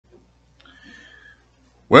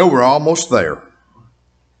Well, we're almost there.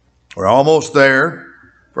 We're almost there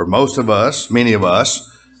for most of us, many of us,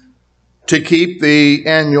 to keep the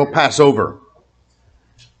annual Passover.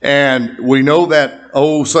 And we know that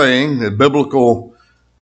old saying, the biblical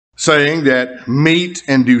saying that meat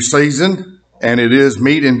in due season, and it is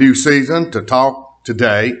meat in due season to talk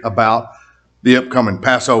today about the upcoming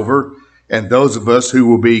Passover and those of us who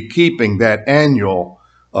will be keeping that annual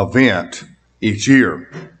event each year.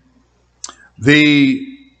 The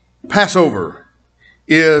Passover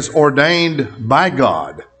is ordained by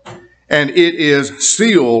God, and it is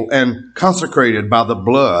sealed and consecrated by the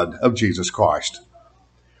blood of Jesus Christ.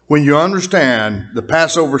 When you understand the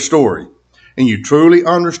Passover story and you truly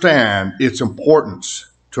understand its importance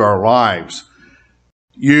to our lives,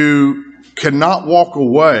 you cannot walk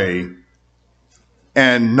away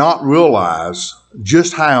and not realize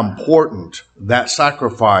just how important that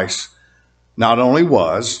sacrifice not only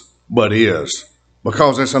was, but is,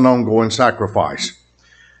 because it's an ongoing sacrifice.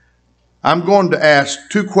 I'm going to ask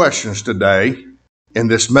two questions today in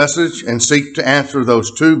this message and seek to answer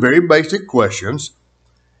those two very basic questions.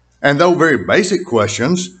 And though very basic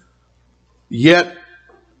questions, yet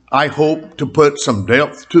I hope to put some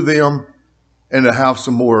depth to them and to have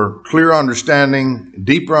some more clear understanding,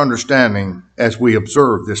 deeper understanding as we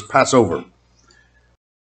observe this Passover.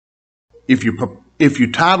 If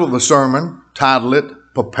you title the sermon, title it,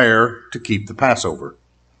 Prepare to Keep the Passover.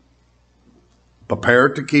 Prepare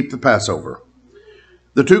to keep the Passover.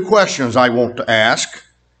 The two questions I want to ask: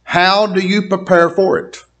 how do you prepare for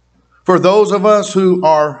it? For those of us who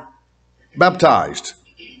are baptized,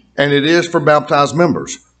 and it is for baptized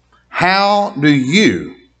members, how do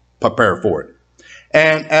you prepare for it?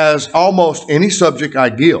 And as almost any subject I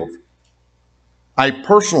give, I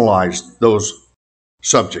personalize those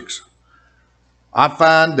subjects. I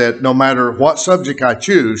find that no matter what subject I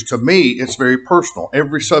choose, to me, it's very personal,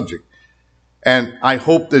 every subject. And I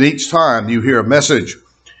hope that each time you hear a message,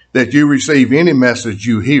 that you receive any message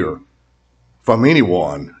you hear from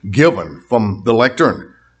anyone, given from the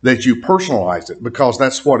lectern, that you personalize it, because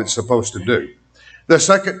that's what it's supposed to do. The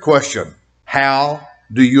second question: how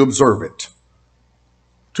do you observe it?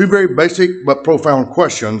 Two very basic but profound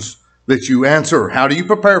questions that you answer. How do you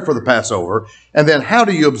prepare for the Passover? And then how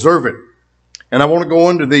do you observe it? And I want to go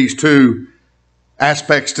into these two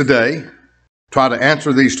aspects today, try to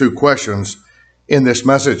answer these two questions in this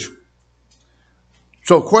message.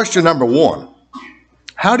 So question number one: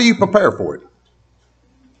 how do you prepare for it?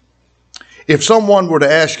 If someone were to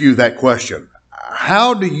ask you that question,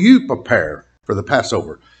 how do you prepare for the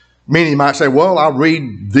Passover? Many might say, well, I'll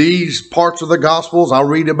read these parts of the Gospels. I'll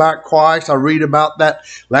read about Christ. I'll read about that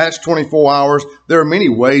last 24 hours. There are many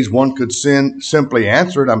ways one could simply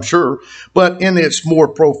answer it, I'm sure. But in its more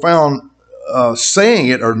profound saying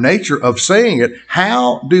it, or nature of saying it,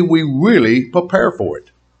 how do we really prepare for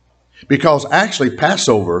it? Because actually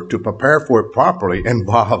Passover, to prepare for it properly,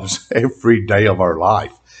 involves every day of our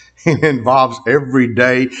life. It involves every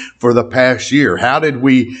day for the past year. How did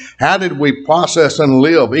we process and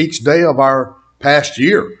live each day of our past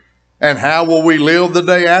year? And how will we live the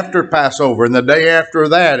day after Passover, and the day after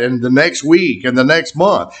that, and the next week, and the next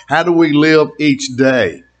month? How do we live each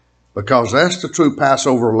day? Because that's the true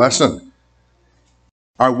Passover lesson.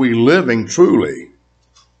 Are we living truly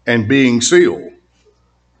and being sealed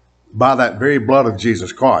by that very blood of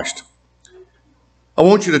Jesus Christ? I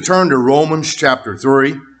want you to turn to Romans chapter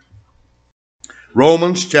 3.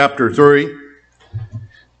 Romans chapter 3.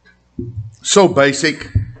 So basic.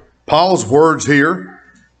 Paul's words here.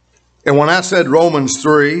 And when I said Romans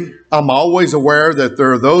 3, I'm always aware that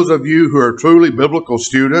there are those of you who are truly biblical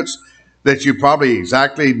students that you probably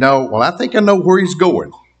exactly know, well, I think I know where he's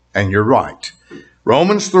going. And you're right.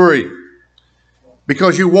 Romans 3.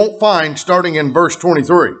 Because you won't find, starting in verse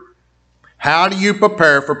 23, how do you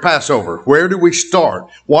prepare for Passover? Where do we start?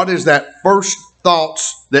 What is that first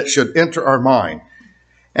thoughts that should enter our mind?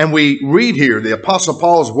 And we read here the Apostle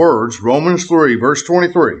Paul's words, Romans 3, verse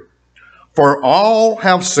 23. For all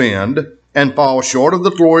have sinned and fall short of the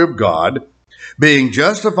glory of God, being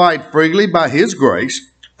justified freely by his grace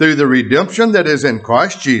through the redemption that is in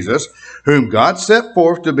Christ Jesus, whom God set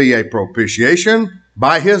forth to be a propitiation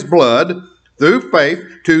by his blood through faith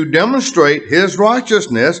to demonstrate his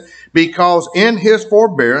righteousness, because in his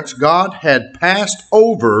forbearance God had passed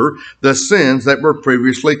over the sins that were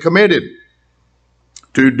previously committed,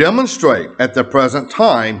 to demonstrate at the present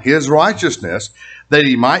time his righteousness, that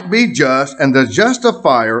he might be just and the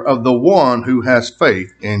justifier of the one who has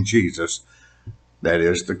faith in Jesus, that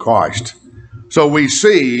is, the Christ. So we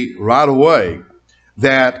see right away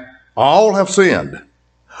that all have sinned.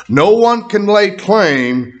 No one can lay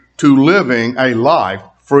claim to living a life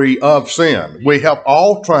free of sin. We have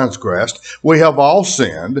all transgressed. We have all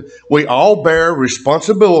sinned. We all bear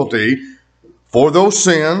responsibility for those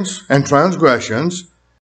sins and transgressions.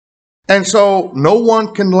 And so no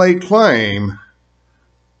one can lay claim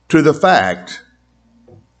to the fact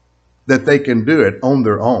that they can do it on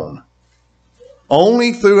their own.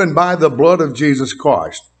 Only through and by the blood of Jesus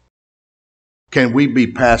Christ can we be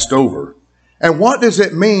passed over. And what does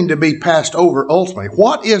it mean to be passed over ultimately?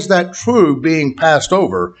 What is that true being passed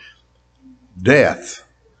over? Death.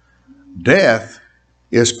 Death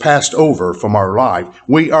is passed over from our life.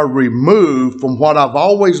 We are removed from what I've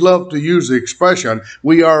always loved to use the expression,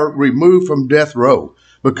 we are removed from death row.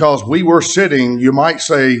 Because we were sitting, you might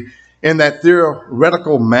say, in that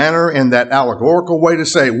theoretical manner, in that allegorical way to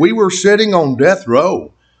say, we were sitting on death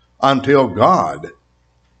row until God,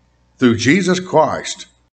 through Jesus Christ,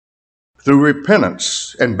 through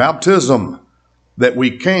repentance and baptism, that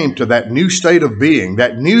we came to that new state of being,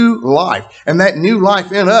 that new life. And that new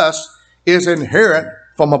life in us is inherent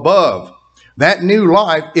from above. That new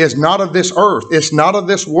life is not of this earth. It's not of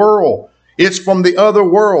this world. It's from the other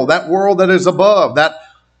world, that world that is above, that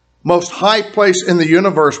most high place in the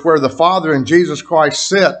universe where the Father and Jesus Christ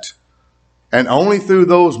sit. And only through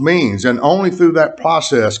those means and only through that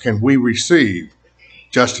process can we receive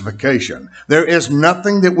justification. There is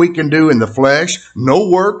nothing that we can do in the flesh, no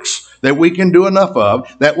works that we can do enough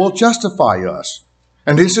of that will justify us.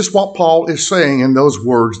 And this is what Paul is saying in those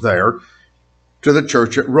words there to the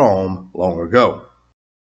church at Rome long ago.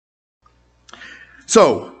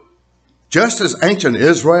 So, just as ancient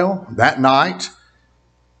Israel that night,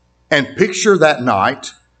 and picture that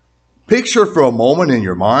night, picture for a moment in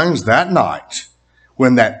your minds that night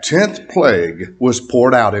when that 10th plague was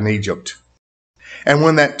poured out in Egypt. And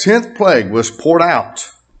when that 10th plague was poured out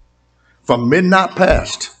from midnight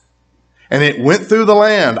past, and it went through the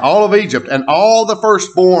land, all of Egypt, and all the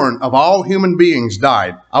firstborn of all human beings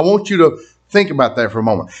died. I want you to think about that for a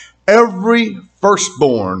moment. Every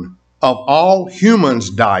firstborn of all humans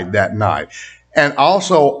died that night. And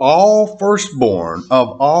also all firstborn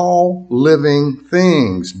of all living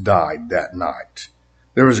things died that night.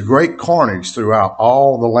 There was great carnage throughout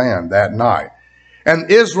all the land that night. And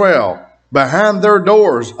Israel, behind their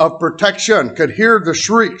doors of protection, could hear the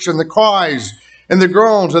shrieks and the cries and the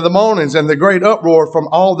groans and the moanings and the great uproar from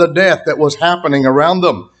all the death that was happening around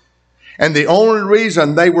them. And the only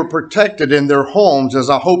reason they were protected in their homes, as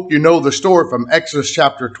I hope you know the story from Exodus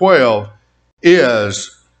chapter 12,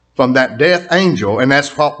 is from that death angel, and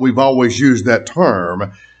that's what we've always used that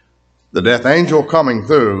term, the death angel coming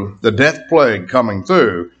through, the death plague coming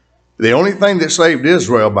through. The only thing that saved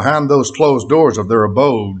Israel behind those closed doors of their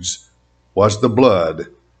abodes was the blood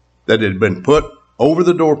that had been put over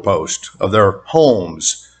the doorpost of their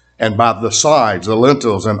homes and by the sides, the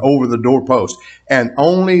lintels, and over the doorpost. And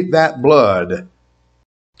only that blood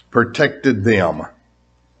protected them.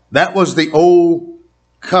 That was the old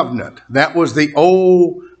covenant. That was the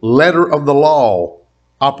old letter of the law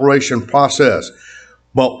operation process.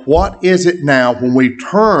 But what is it now when we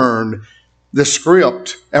turn the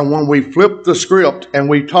script and when we flip the script and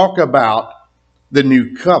we talk about the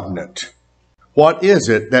new covenant? What is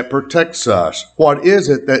it that protects us? What is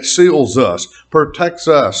it that seals us, protects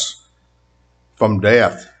us from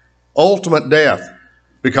death, ultimate death?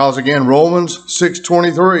 Because again, Romans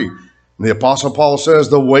 6:23, the Apostle Paul says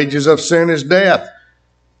the wages of sin is death.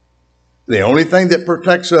 The only thing that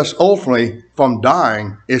protects us ultimately from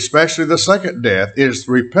dying, especially the second death, is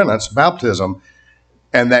repentance, baptism,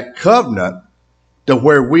 and that covenant to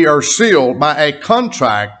where we are sealed by a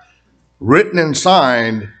contract written and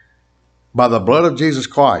signed by the blood of Jesus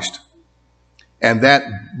Christ. And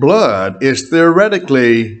that blood is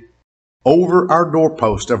theoretically over our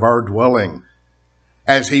doorpost of our dwelling,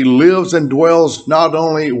 as he lives and dwells not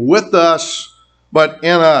only with us, but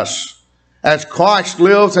in us. As Christ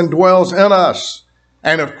lives and dwells in us.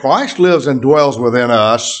 And if Christ lives and dwells within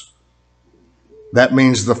us, that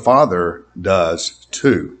means the Father does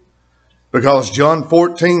too. Because John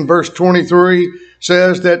 14 verse 23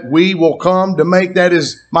 says that we will come to make, that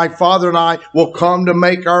is, my Father and I will come to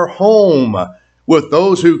make our home with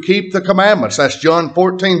those who keep the commandments. That's John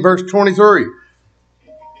 14 verse 23.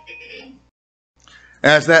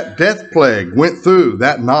 As that death plague went through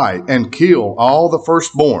that night and killed all the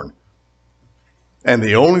firstborn, and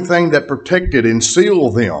the only thing that protected and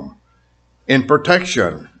sealed them in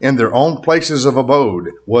protection in their own places of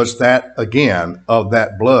abode was that, again, of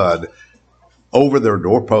that blood over their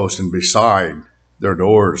doorposts and beside their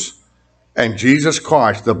doors. And Jesus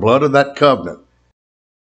Christ, the blood of that covenant,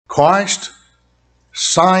 Christ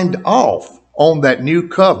signed off on that new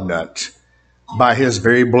covenant by his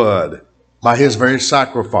very blood. by his very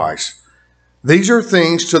sacrifice. These are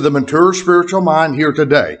things to the mature spiritual mind here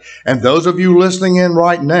today. And those of you listening in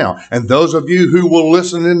right now, and those of you who will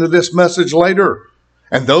listen into this message later,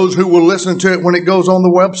 and those who will listen to it when it goes on the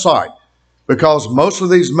website, because most of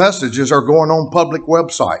these messages are going on public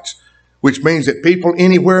websites, which means that people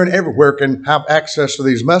anywhere and everywhere can have access to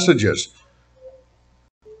these messages.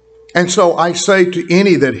 And so I say to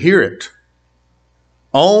any that hear it,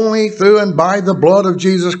 only through and by the blood of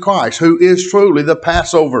Jesus Christ, who is truly the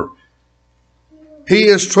Passover. He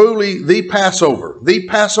is truly the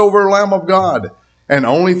Passover Lamb of God. And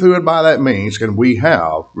only through and by that means can we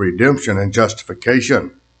have redemption and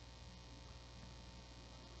justification.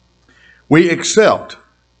 We accept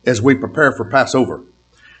as we prepare for Passover.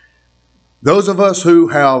 Those of us who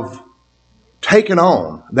have taken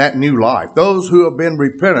on that new life, those who have been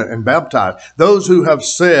repentant and baptized, those who have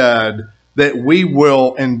said that we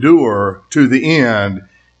will endure to the end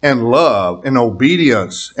and love and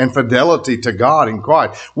obedience and fidelity to God in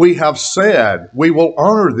Christ. We have said we will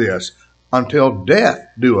honor this until death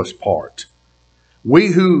do us part. We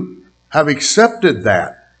who have accepted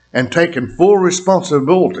that and taken full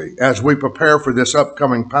responsibility as we prepare for this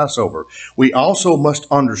upcoming Passover, we also must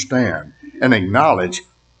understand and acknowledge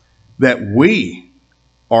that we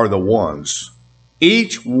are the ones.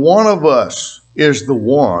 Each one of us is the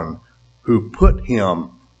one who put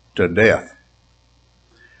him to death.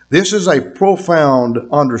 This is a profound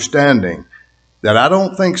understanding that I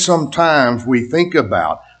don't think sometimes we think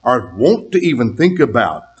about or want to even think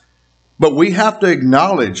about. But we have to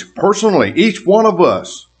acknowledge personally, each one of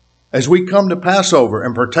us, as we come to Passover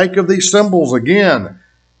and partake of these symbols again,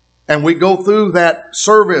 and we go through that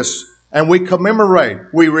service and we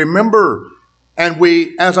commemorate, we remember, and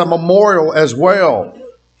we, as a memorial as well,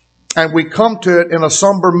 and we come to it in a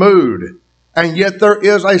somber mood. And yet there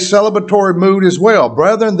is a celebratory mood as well.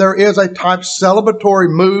 Brethren, there is a type celebratory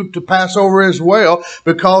mood to Passover as well,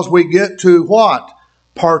 because we get to what?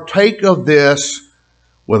 Partake of this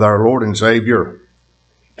with our Lord and Savior.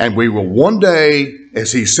 And we will one day,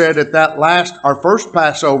 as he said at that our first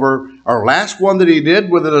Passover, our last one that he did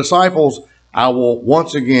with the disciples, I will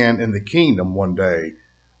once again in the kingdom one day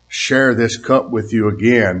share this cup with you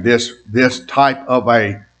again, this type of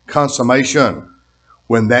a consummation,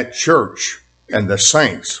 when that church and the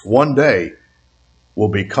saints one day will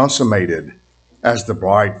be consummated as the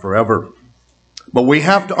bride forever. But we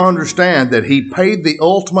have to understand that he paid the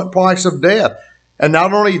ultimate price of death. And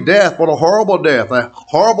not only death, but a horrible death, a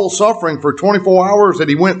horrible suffering for 24 hours that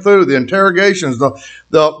he went through, the interrogations,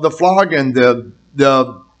 the flogging,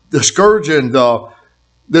 the scourging, the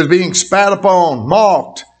being spat upon,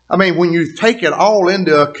 mocked. I mean, when you take it all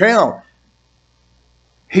into account,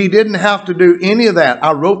 he didn't have to do any of that.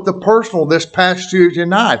 I wrote the personal this past Tuesday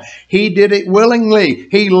night. He did it willingly.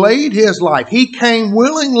 He laid his life. He came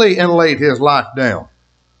willingly and laid his life down.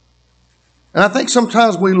 And I think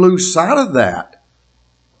sometimes we lose sight of that.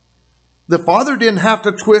 The Father didn't have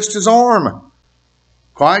to twist his arm.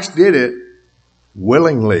 Christ did it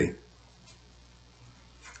willingly.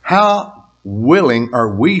 How willing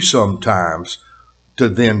are we sometimes to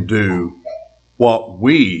then do what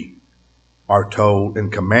we are told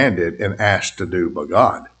and commanded and asked to do by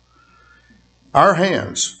God? Our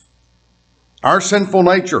hands, our sinful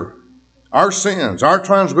nature, our sins, our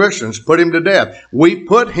transgressions put him to death. We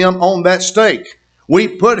put him on that stake. We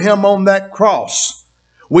put him on that cross.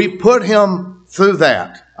 We put him through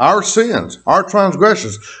that. Our sins, our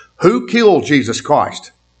transgressions. Who killed Jesus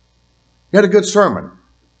Christ? We had a good sermon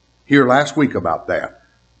here last week about that.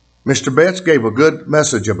 Mr. Betts gave a good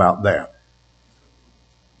message about that.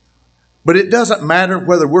 But it doesn't matter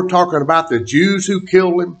whether we're talking about the Jews who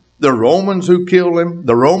killed him, the Romans who killed him,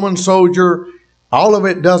 the Roman soldier. All of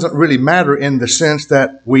it doesn't really matter in the sense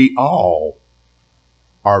that we all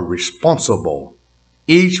are responsible,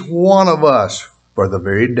 each one of us, for the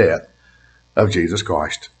very death of Jesus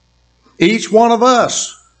Christ. Each one of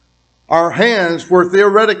us, our hands were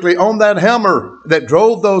theoretically on that hammer that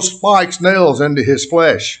drove those spikes, nails into his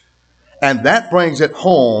flesh. And that brings it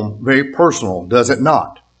home very personal, does it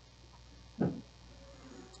not?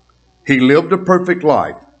 He lived a perfect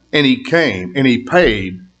life, and he came and he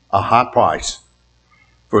paid a high price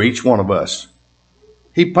for each one of us.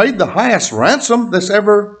 He paid the highest ransom that's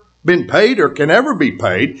ever been paid or can ever be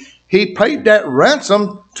paid. He paid that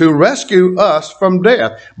ransom to rescue us from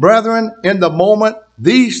death. Brethren, in the moment,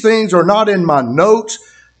 these things are not in my notes.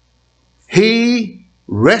 He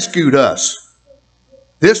rescued us.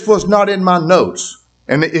 This was not in my notes,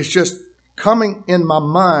 and it's just coming in my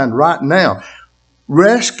mind right now.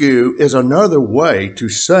 Rescue is another way to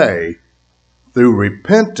say, through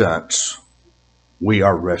repentance, we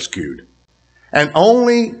are rescued. and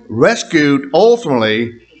only rescued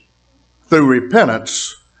ultimately through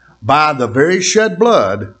repentance by the very shed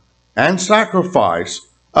blood and sacrifice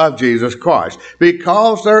of Jesus Christ.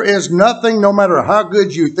 Because there is nothing, no matter how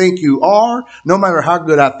good you think you are, no matter how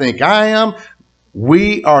good I think I am,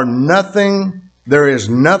 we are nothing. There is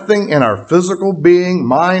nothing in our physical being,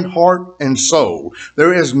 mind, heart, and soul.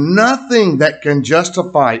 There is nothing that can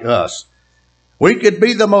justify us. We could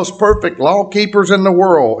be the most perfect law keepers in the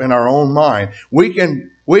world in our own mind. We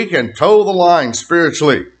can toe the line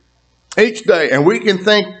spiritually each day, and we can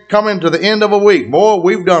think coming to the end of a week, boy,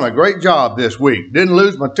 we've done a great job this week. Didn't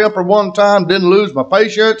lose my temper one time, didn't lose my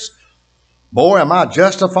patience. Boy, am I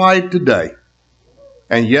justified today.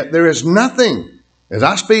 And yet there is nothing, as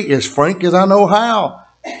I speak as frank as I know how,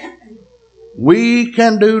 we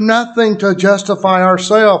can do nothing to justify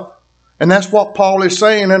ourselves. And that's what Paul is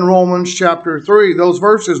saying in Romans chapter 3, those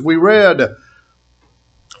verses we read.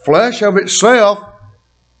 Flesh of itself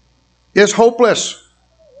is hopeless.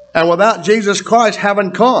 And without Jesus Christ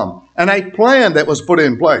having come and a plan that was put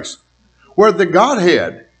in place, where the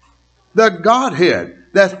Godhead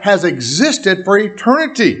that has existed for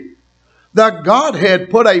eternity, the Godhead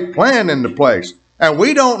put a plan into place. And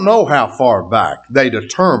we don't know how far back they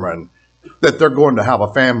determined that they're going to have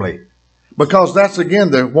a family. Because that's,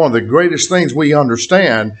 again, one of the greatest things we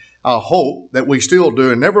understand, I hope, that we still do,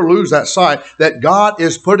 and never lose that sight, that God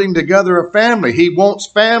is putting together a family. He wants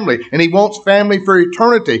family, and He wants family for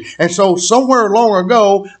eternity. And so somewhere long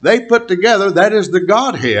ago, they put together, that is the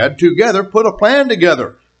Godhead, together, put a plan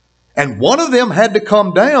together. And one of them had to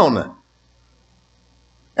come down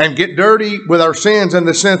and get dirty with our sins in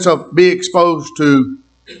the sense of be exposed to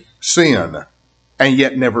sin, and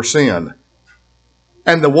yet never sin.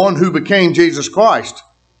 And the one who became Jesus Christ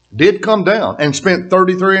did come down and spent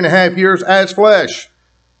 33 and a half years as flesh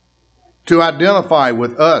to identify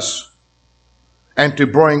with us and to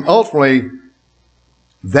bring ultimately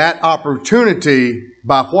that opportunity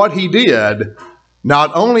by what He did, not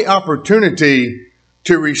only opportunity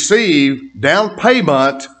to receive down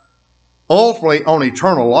payment ultimately on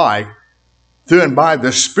eternal life through and by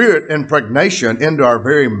the Spirit impregnation into our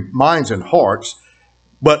very minds and hearts,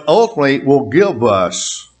 but ultimately will give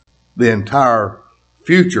us the entire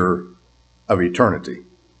future of eternity.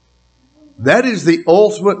 That is the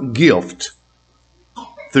ultimate gift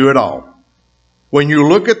through it all. When you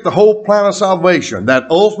look at the whole plan of salvation,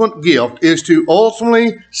 that ultimate gift is to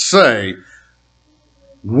ultimately say,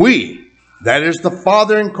 we, that is the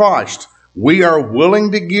Father in Christ, we are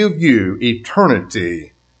willing to give you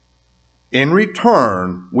eternity. In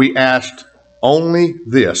return, we asked only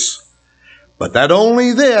this. But that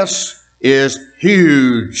only this is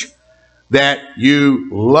huge, that you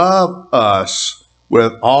love us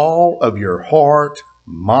with all of your heart,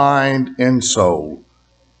 mind, and soul.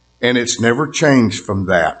 And it's never changed from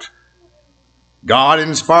that. God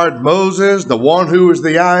inspired Moses, the one who is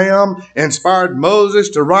the I Am, inspired Moses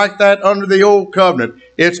to write that under the old covenant.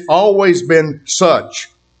 It's always been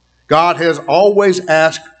such. God has always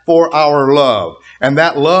asked for our love. And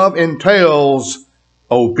that love entails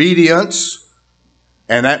obedience.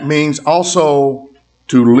 And that means also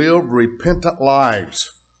to live repentant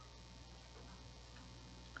lives.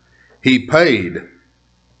 He paid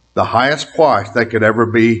the highest price that could ever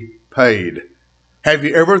be paid. Have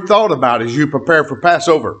you ever thought about, as you prepare for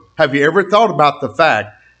Passover, have you ever thought about the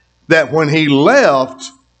fact that when He left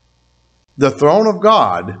the throne of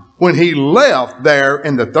God, when He left there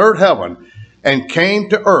in the third heaven and came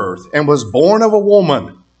to earth and was born of a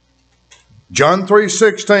woman, John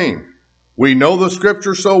 3:16, we know the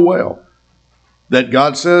scripture so well that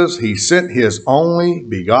God says He sent His only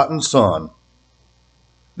begotten Son,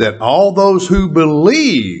 that all those who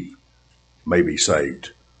believe may be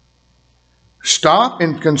saved. Stop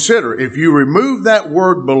and consider. If you remove that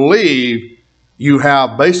word believe, you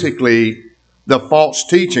have basically the false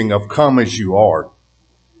teaching of come as you are.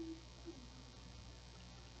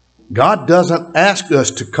 God doesn't ask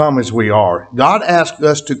us to come as we are. God asks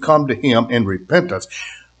us to come to Him in repentance.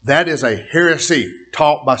 That is a heresy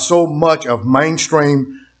taught by so much of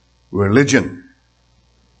mainstream religion.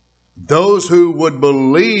 Those who would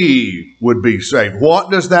believe would be saved. What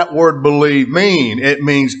does that word believe mean? It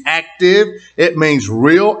means active. It means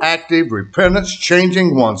real active repentance,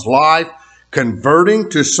 changing one's life, converting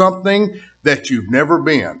to something that you've never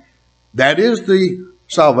been. That is the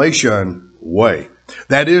salvation way.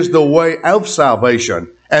 That is the way of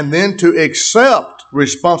salvation. And then to accept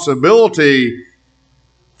responsibility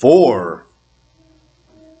for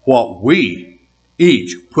what we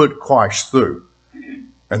each put Christ through.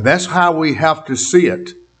 And that's how we have to see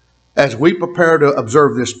it as we prepare to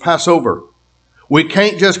observe this Passover. We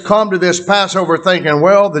can't just come to this Passover thinking,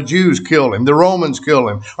 well, the Jews killed him, the Romans killed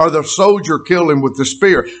him, or the soldier killed him with the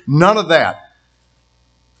spear. None of that.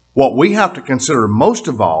 What we have to consider most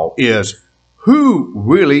of all is who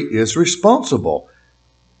really is responsible.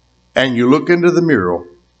 And you look into the mirror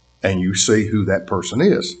and you see who that person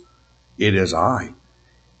is. It is I.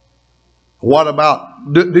 What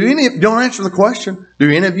about, don't answer the question.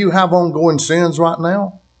 Do any of you have ongoing sins right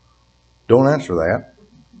now? Don't answer that.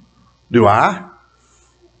 Do I?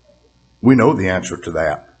 We know the answer to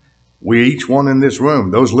that. We, each one in this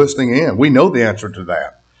room, those listening in, we know the answer to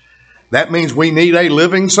that. That means we need a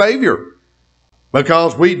living Savior,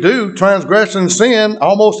 because we do transgress and sin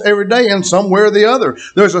almost every day in some way or the other.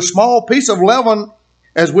 There's a small piece of leaven,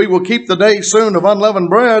 as we will keep the day soon of unleavened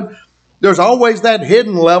bread. There's always that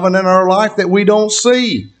hidden leaven in our life that we don't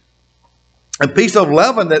see. A piece of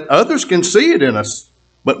leaven that others can see it in us,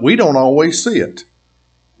 but we don't always see it.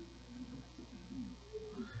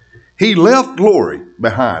 He left glory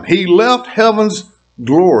behind. He left heaven's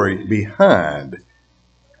glory behind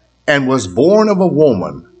and was born of a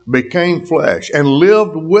woman, became flesh, and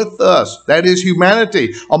lived with us. That is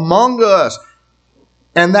humanity, among us.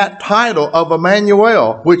 And that title of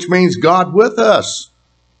Emmanuel, which means God with us.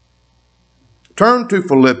 Turn to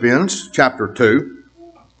Philippians chapter 2.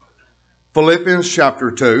 Philippians chapter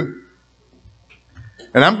 2.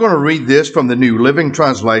 And I'm going to read this from the New Living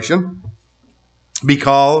Translation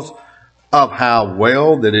because of how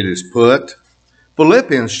well that it is put.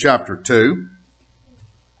 Philippians chapter 2.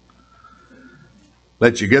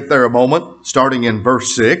 Let you get there a moment, starting in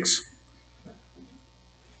verse 6.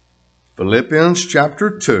 Philippians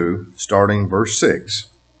chapter 2, starting verse 6.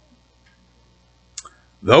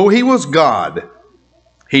 Though he was God,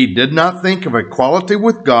 he did not think of equality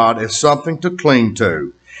with God as something to cling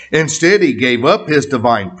to. Instead, he gave up his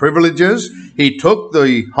divine privileges. He took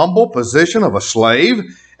the humble position of a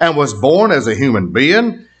slave and was born as a human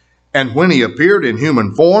being. And when he appeared in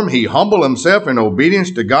human form, he humbled himself in obedience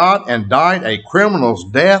to God and died a criminal's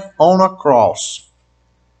death on a cross.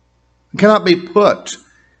 It cannot be put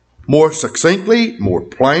more succinctly, more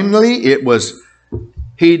plainly. It was,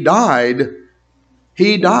 he died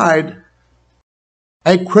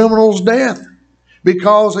a criminal's death.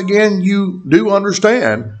 Because again, you do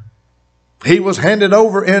understand, he was handed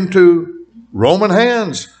over into Roman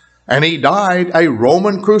hands and he died a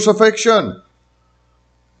Roman crucifixion,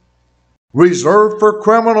 reserved for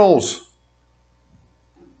criminals.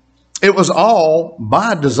 It was all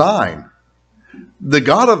by design. The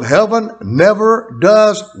God of heaven never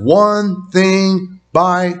does one thing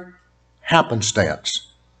by happenstance.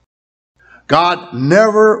 God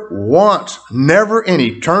never once, never in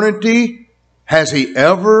eternity, has he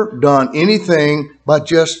ever done anything but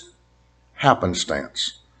just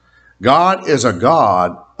happenstance. God is a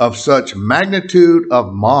God of such magnitude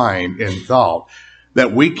of mind and thought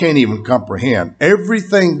that we can't even comprehend.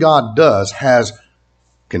 Everything God does has,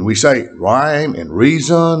 can we say, rhyme and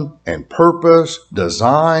reason and purpose,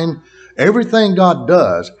 design. Everything God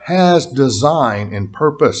does has design and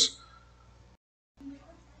purpose.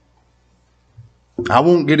 I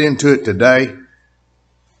won't get into it today,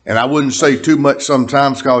 and I wouldn't say too much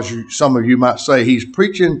sometimes because some of you might say he's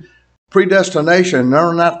preaching predestination and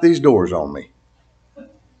running out these doors on me.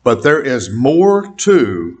 But there is more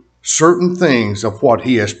to certain things of what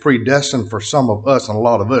he has predestined for some of us and a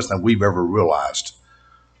lot of us than we've ever realized.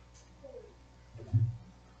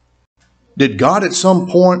 Did God at some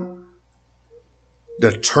point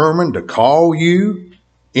determine to call you?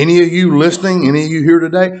 Any of you listening, any of you here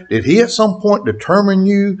today, did he at some point determine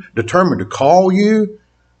to call you,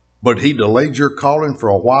 but he delayed your calling for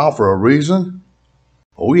a while for a reason?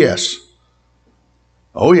 Oh, yes.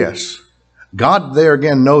 Oh, yes. God there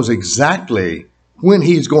again knows exactly when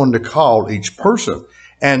he's going to call each person.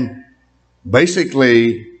 And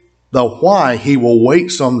basically, the why he will wait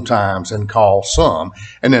sometimes and call some,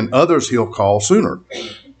 and then others he'll call sooner.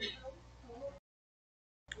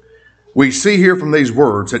 We see here from these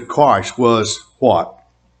words that Christ was what?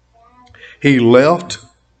 He left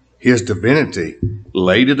his divinity,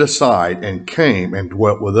 laid it aside, and came and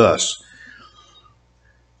dwelt with us.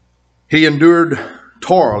 He endured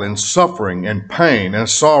toil and suffering and pain and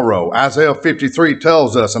sorrow. Isaiah 53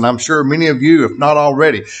 tells us, and I'm sure many of you, if not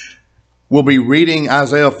already, will be reading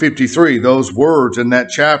Isaiah 53, those words in that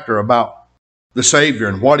chapter about the Savior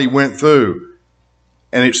and what he went through.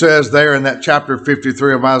 And it says there in that chapter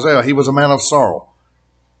 53 of Isaiah, he was a man of sorrow.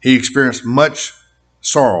 He experienced much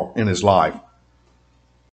sorrow in his life.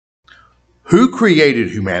 Who created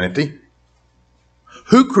humanity?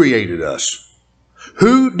 Who created us?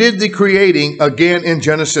 Who did the creating again in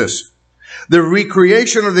Genesis? The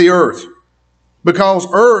recreation of the earth. Because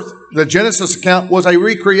earth, the Genesis account, was a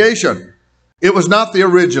recreation. It was not the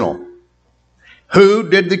original. Who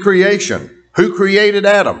did the creation? Who created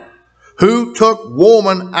Adam? Who took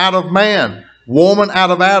woman out of man, woman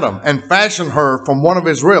out of Adam, and fashioned her from one of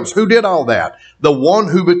his ribs? Who did all that? The one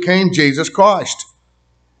who became Jesus Christ.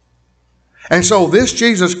 And so this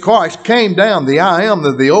Jesus Christ came down, the I am,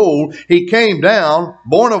 the old. He came down,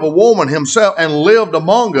 born of a woman himself, and lived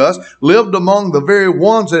among us, lived among the very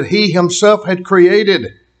ones that he himself had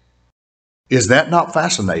created. Is that not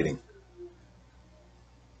fascinating?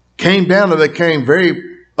 Came down and became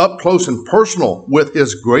very up close and personal with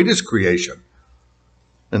his greatest creation,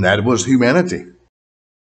 and that was humanity.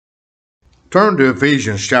 Turn to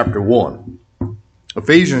Ephesians chapter 1.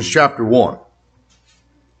 Ephesians chapter 1.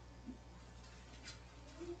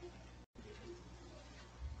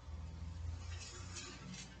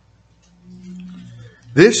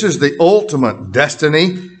 This is the ultimate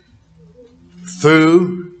destiny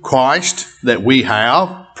through Christ that we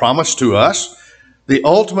have promised to us. The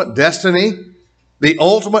ultimate destiny, the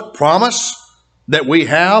ultimate promise that we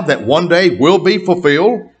have that one day will be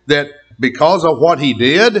fulfilled, that because of what he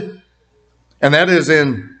did, and that is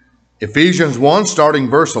in Ephesians 1, starting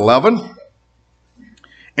verse 11,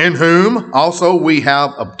 in whom also we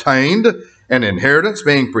have obtained an inheritance,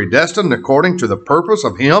 being predestined according to the purpose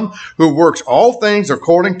of him who works all things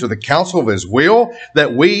according to the counsel of his will,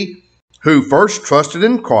 that we who first trusted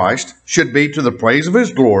in Christ should be to the praise of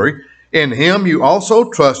his glory. In him you also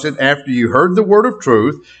trusted after you heard the word of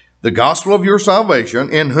truth, the gospel of your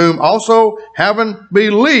salvation, in whom also having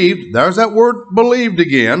believed, there's that word believed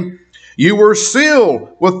again, you were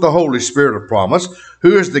sealed with the Holy Spirit of promise,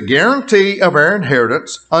 who is the guarantee of our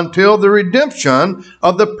inheritance until the redemption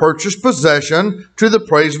of the purchased possession to the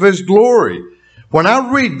praise of his glory. When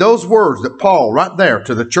I read those words that Paul, right there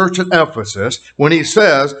to the church at Ephesus, when he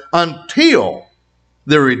says, until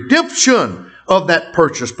the redemption of that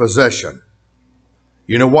purchased possession,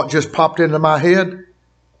 you know what just popped into my head?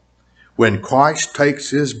 When Christ takes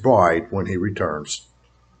his bride when he returns.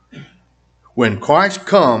 When Christ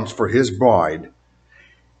comes for his bride,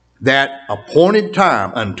 that appointed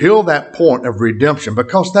time until that point of redemption,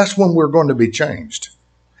 because that's when we're going to be changed.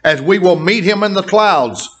 As we will meet him in the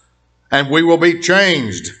clouds, and we will be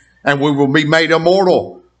changed, and we will be made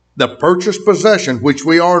immortal. The purchased possession, which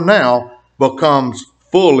we are now, becomes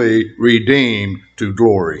fully redeemed to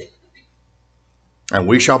glory. And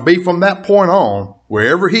we shall be from that point on,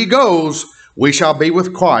 wherever he goes, we shall be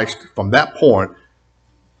with Christ from that point,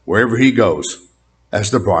 wherever he goes,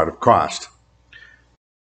 as the bride of Christ.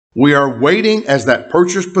 We are waiting as that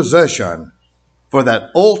purchased possession for that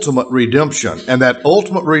ultimate redemption. And that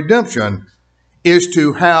ultimate redemption is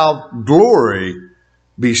to have glory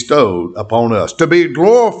bestowed upon us, to be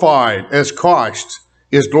glorified as Christ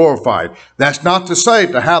is glorified. That's not to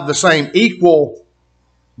say to have the same equal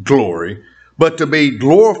glory, but to be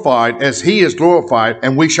glorified as he is glorified,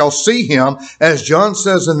 and we shall see him, as John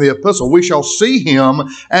says in the epistle, we shall see him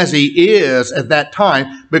as he is at that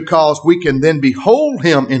time, because we can then behold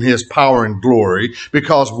him in his power and glory,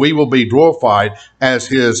 because we will be glorified as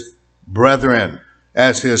his brethren,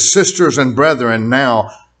 as his sisters and brethren,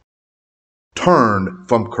 now turned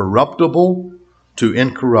from corruptible to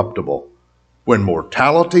incorruptible, when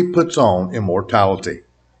mortality puts on immortality.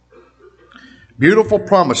 Beautiful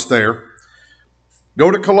promise there. Go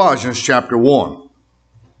to Colossians chapter 1.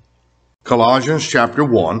 Colossians chapter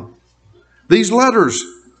 1. These letters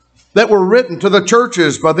that were written to the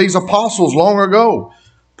churches by these apostles long ago.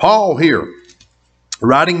 Paul here,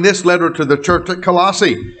 writing this letter to the church at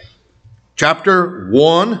Colossae. Chapter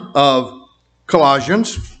 1 of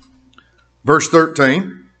Colossians, verse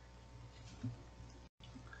 13.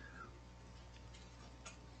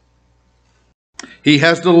 He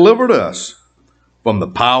has delivered us from the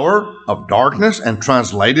power of darkness and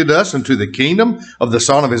translated us into the kingdom of the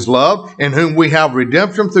Son of his love, in whom we have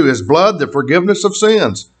redemption through his blood, the forgiveness of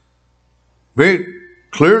sins. Very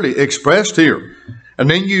clearly expressed here. And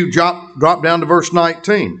then you drop down to verse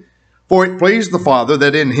 19. For it pleased the Father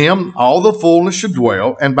that in him all the fullness should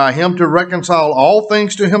dwell, and by him to reconcile all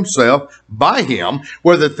things to himself, by him,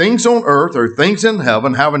 whether things on earth or things in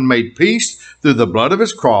heaven, having made peace through the blood of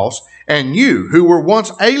his cross. And you, who were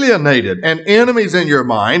once alienated and enemies in your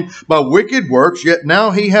mind by wicked works, yet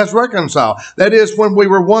now he has reconciled. That is, when we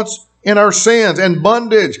were once in our sins and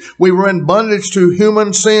bondage, we were in bondage to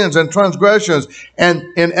human sins and transgressions. And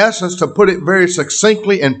in essence, to put it very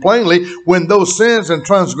succinctly and plainly, when those sins and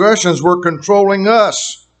transgressions were controlling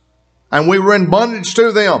us, and we were in bondage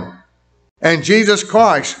to them. And Jesus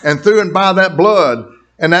Christ, and through and by that blood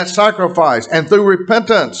and that sacrifice, and through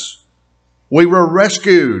repentance, we were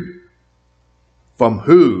rescued. from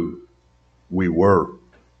who we were.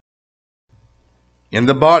 In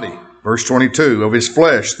the body, verse 22, of his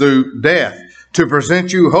flesh through death, to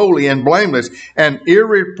present you holy and blameless and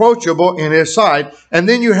irreproachable in his sight. And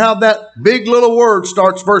then you have that big little word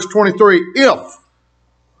starts verse 23, if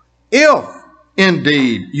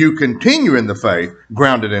indeed you continue in the faith,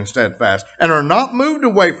 grounded and steadfast, and are not moved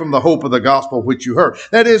away from the hope of the gospel which you heard.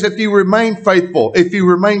 That is, if you remain faithful, if you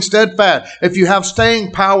remain steadfast, if you have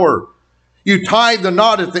staying power, you tie the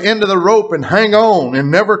knot at the end of the rope and hang on and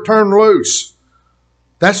never turn loose.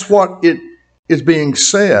 That's what it is being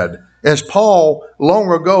said as Paul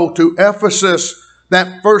long ago to Ephesus,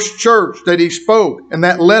 that first church that he spoke, and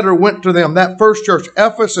that letter went to them, that first church,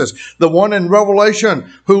 Ephesus, the one in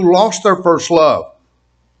Revelation who lost their first love.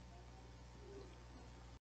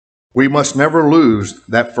 We must never lose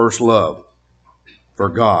that first love for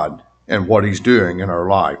God and what he's doing in our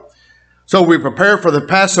life. So we prepare for the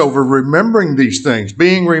Passover, remembering these things,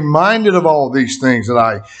 being reminded of all these things that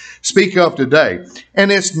I speak of today.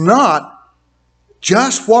 And it's not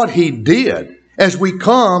just what he did as we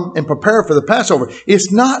come and prepare for the Passover. It's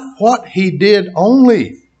not what he did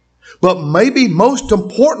only, but maybe most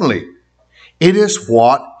importantly, it is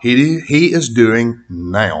what he is doing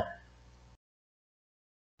now.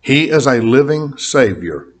 He is a living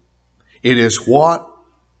Savior. It is what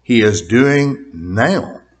he is doing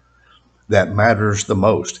now that matters the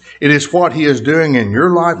most. It is what he is doing in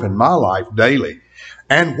your life and my life daily,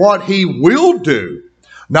 and what he will do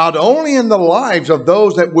not only in the lives of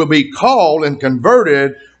those that will be called and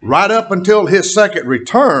converted right up until his second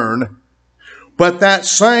return, but that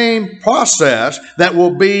same process that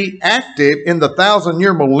will be active in the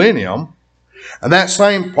 1,000-year millennium, and that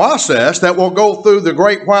same process that will go through the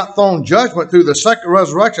great white throne judgment, through the second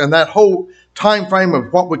resurrection, and that whole time frame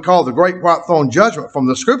of what we call the great white throne judgment from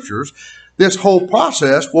the scriptures. This whole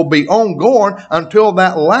process will be ongoing until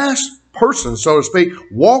that last person, so to speak,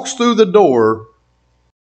 walks through the door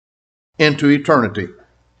into eternity.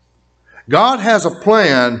 God has a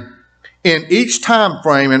plan in each time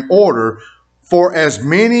frame in order for as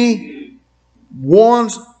many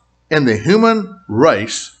ones in the human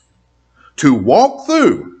race to walk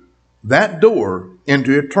through that door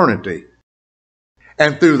into eternity.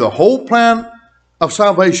 And through the whole plan of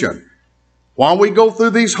salvation, while we go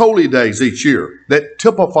through these holy days each year that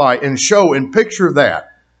typify and show and picture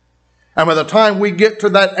that, and by the time we get to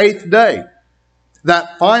that 8th day,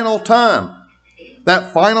 that final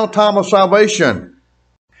time of salvation,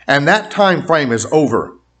 and that time frame is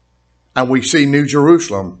over, and we see New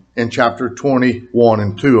Jerusalem in chapter 21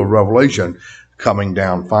 and 2 of Revelation coming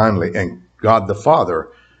down finally, and God the Father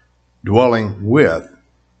dwelling with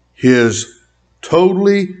his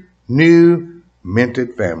totally new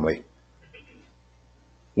minted family.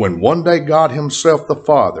 When one day God himself the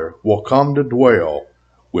Father will come to dwell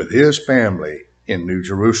with his family in New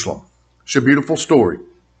Jerusalem. It's a beautiful story.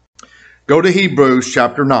 Go to Hebrews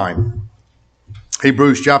chapter 9.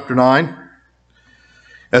 Hebrews chapter 9.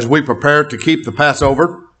 As we prepare to keep the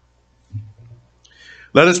Passover,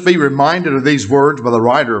 let us be reminded of these words by the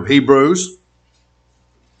writer of Hebrews.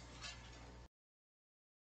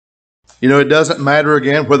 You know, it doesn't matter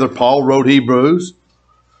again whether Paul wrote Hebrews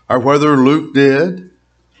or whether Luke did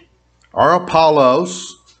or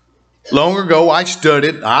Apollos. Long ago, I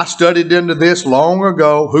studied into this long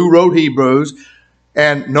ago, who wrote Hebrews,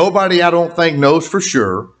 and nobody, I don't think, knows for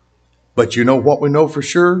sure. But you know what we know for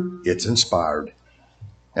sure? It's inspired.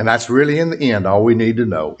 And that's really, in the end, all we need to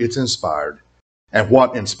know. It's inspired. And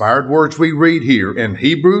what inspired words we read here in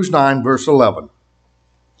Hebrews 9, verse 11.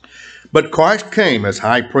 But Christ came as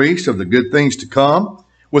high priest of the good things to come,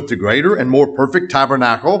 with the greater and more perfect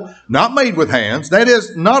tabernacle, not made with hands, that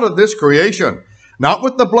is, not of this creation, not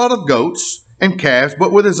with the blood of goats and calves,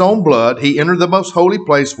 but with his own blood, he entered the most holy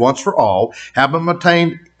place once for all, having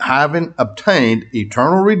obtained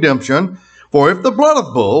eternal redemption. For if the blood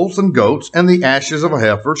of bulls and goats and the ashes of a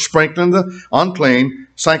heifer, sprinkling the unclean,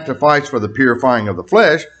 sanctifies for the purifying of the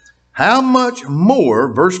flesh, how much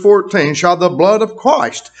more, verse 14, shall the blood of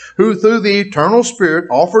Christ, who through the eternal Spirit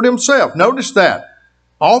offered himself, notice that,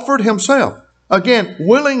 offered himself, again,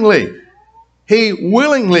 willingly, he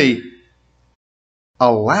willingly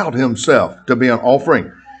allowed himself to be an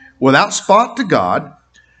offering without spot to God,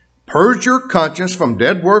 purge your conscience from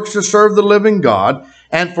dead works to serve the living God.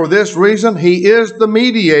 And for this reason, he is the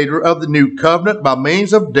mediator of the new covenant by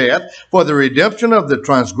means of death for the redemption of the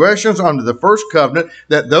transgressions under the first covenant,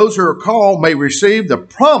 that those who are called may receive the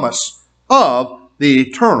promise of the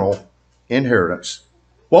eternal inheritance.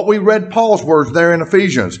 What we read Paul's words there in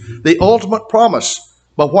Ephesians, the ultimate promise.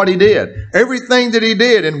 But what he did, everything that he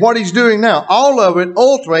did and what he's doing now, all of it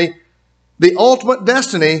ultimately the ultimate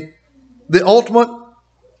destiny, the ultimate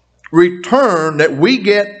return that we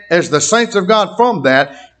get as the saints of God from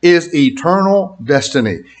that is eternal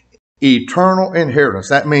destiny, eternal inheritance.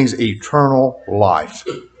 That means eternal life.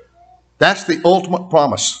 That's the ultimate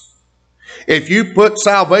promise. If you put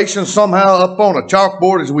salvation somehow up on a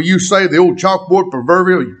chalkboard, as we used to say, the old chalkboard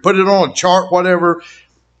proverbial, you put it on a chart, whatever,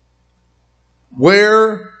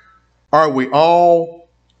 where are we all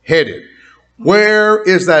headed? Where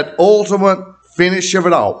is that ultimate finish of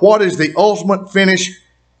it all? What is the ultimate finish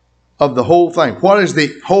of the whole thing? What is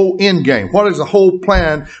the whole end game? What is the whole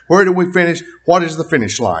plan? Where do we finish? What is the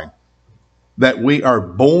finish line? That we are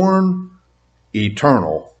born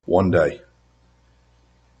eternal one day.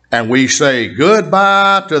 And we say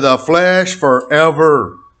goodbye to the flesh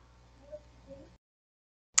forever.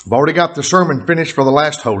 I've already got the sermon finished for the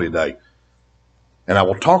last holy day. And I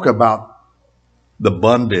will talk about the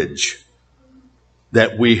bondage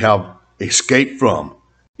that we have escaped from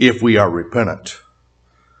if we are repentant.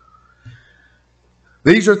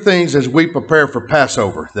 These are things as we prepare for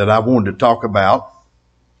Passover that I wanted to talk about.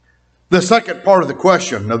 The second part of the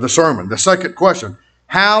question of the sermon, the second question,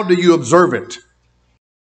 how do you observe it?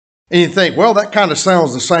 And you think, well, that kind of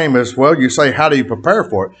sounds the same as, well, you say, how do you prepare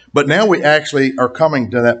for it? But now we actually are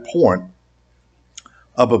coming to that point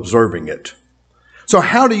of observing it. So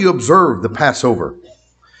how do you observe the Passover?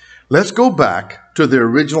 Let's go back to the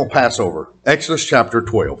original Passover, Exodus chapter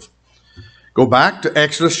 12. Go back to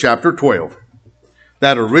Exodus chapter 12.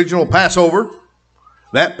 That original Passover,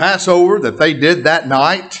 that Passover that they did that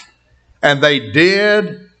night, and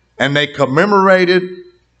they commemorated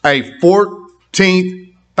a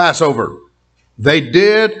 14th Passover. They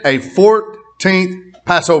did a 14th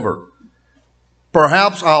Passover.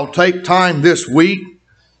 Perhaps I'll take time this week,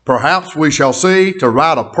 perhaps we shall see, to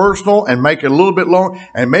write a personal and make it a little bit long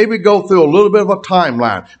and maybe go through a little bit of a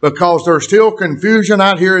timeline, because there's still confusion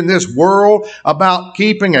out here in this world about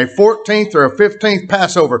keeping a 14th or a 15th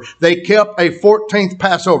Passover. They kept a 14th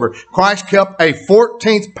Passover. Christ kept a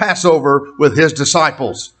 14th Passover with his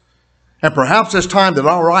disciples. And perhaps it's time that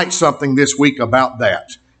I'll write something this week about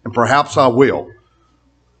that. And perhaps I will.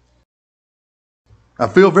 I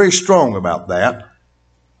feel very strong about that.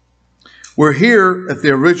 We're here at the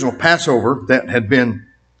original Passover that had been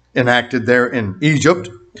enacted there in Egypt.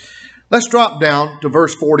 Let's drop down to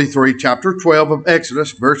verse 43, chapter 12 of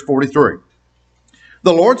Exodus, verse 43.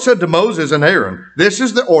 The Lord said to Moses and Aaron, this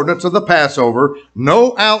is the ordinance of the Passover.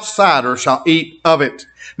 No outsider shall eat of it.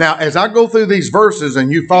 Now, as I go through these verses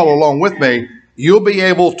and you follow along with me, you'll be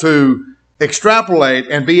able to extrapolate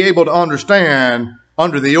and be able to understand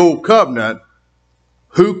under the old covenant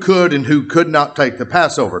who could and who could not take the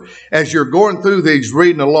Passover. As you're going through these,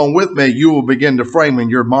 reading along with me, you will begin to frame in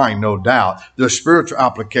your mind, no doubt, the spiritual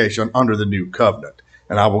application under the new covenant.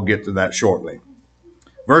 And I will get to that shortly.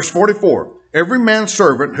 Verse 44, every man's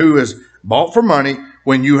servant who is bought for money,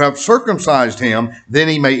 when you have circumcised him, then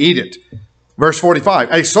he may eat it. Verse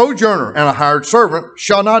 45, a sojourner and a hired servant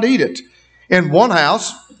shall not eat it. In one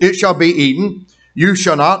house it shall be eaten. You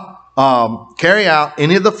shall not carry out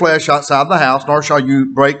any of the flesh outside the house, nor shall you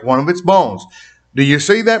break one of its bones. Do you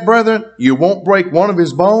see that, brethren? You won't break one of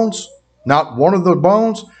his bones, not one of the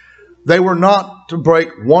bones. They were not to break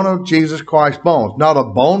one of Jesus Christ's bones. Not a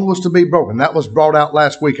bone was to be broken. That was brought out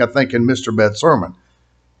last week, I think, in Mr. Beth's sermon.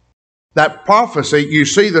 That prophecy, you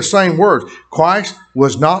see the same words. Christ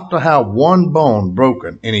was not to have one bone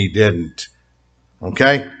broken, and he didn't.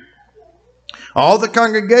 Okay? All the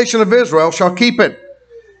congregation of Israel shall keep it.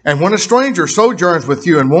 And when a stranger sojourns with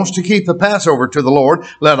you and wants to keep the Passover to the Lord,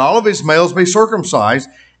 let all of his males be circumcised,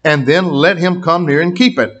 and then let him come near and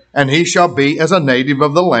keep it. And he shall be as a native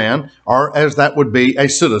of the land, or as that would be a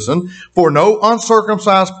citizen. For no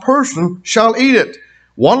uncircumcised person shall eat it.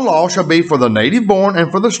 One law shall be for the native born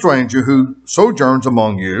and for the stranger who sojourns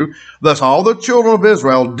among you. Thus all the children of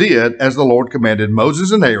Israel did as the Lord commanded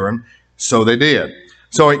Moses and Aaron, so they did.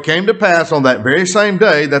 So it came to pass on that very same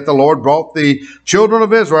day that the Lord brought the children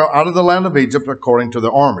of Israel out of the land of Egypt according to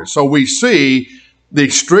their armies. So we see the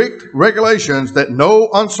strict regulations that no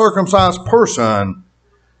uncircumcised person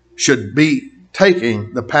should be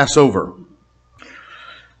taking the Passover.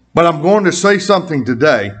 But I'm going to say something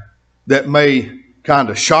today that may kind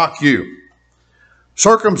of shock you.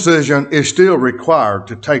 Circumcision is still required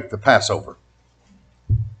to take the Passover.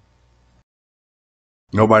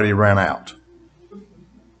 Nobody ran out.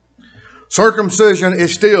 Circumcision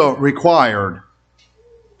is still required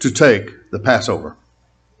to take the Passover.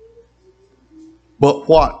 But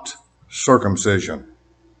what circumcision?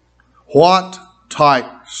 What type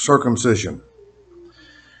circumcision?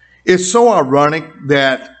 It's so ironic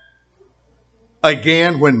that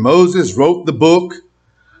Again, when Moses wrote the book,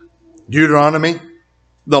 Deuteronomy,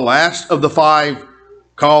 the last of the 5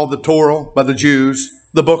 called the Torah by the Jews,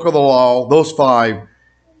 the book of the law, those 5,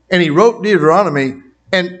 and he wrote Deuteronomy,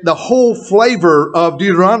 and the whole flavor of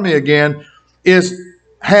Deuteronomy again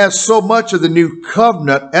has so much of the new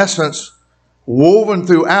covenant essence woven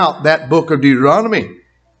throughout that book of Deuteronomy.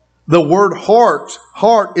 The word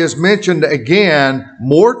heart is mentioned again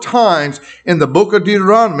more times in the book of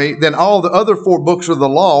Deuteronomy than all the other 4 books of the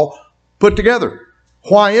law put together.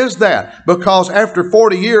 Why is that? Because after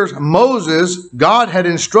 40 years, God had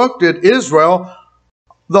instructed Israel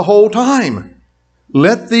the whole time.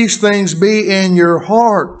 Let these things be in your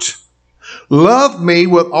heart. Love me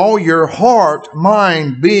with all your heart,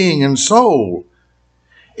 mind, being, and soul.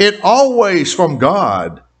 It always from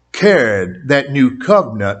God carried that new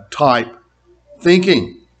covenant type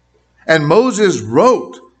thinking. And Moses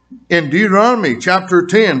wrote in Deuteronomy chapter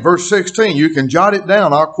 10, verse 16. You can jot it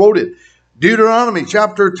down. I'll quote it. Deuteronomy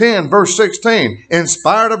chapter 10, verse 16.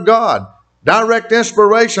 Inspired of God. Direct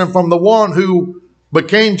inspiration from the one who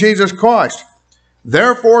became Jesus Christ.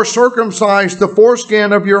 Therefore circumcise the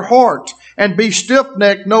foreskin of your heart and be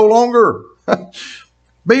stiff-necked no longer.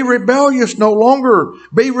 Be rebellious no longer.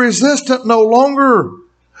 Be resistant no longer.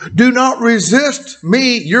 Do not resist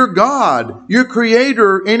me, your God, your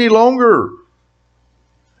Creator, any longer.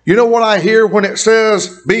 You know what I hear when it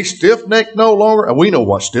says, be stiff-necked no longer? And we know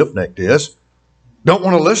what stiff-necked is. Don't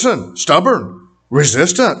want to listen. Stubborn.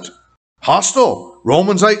 Resistant. Hostile.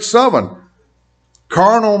 Romans 8:7.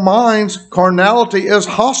 Carnal minds, carnality is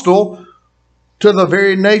hostile to the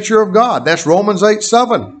very nature of God. That's Romans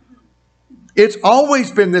 8:7. It's always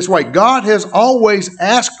been this way. God has always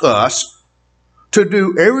asked us to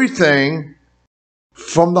do everything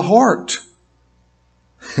from the heart.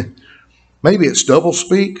 Maybe it's double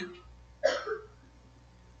speak.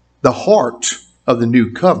 The heart of the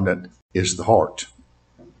new covenant is the heart.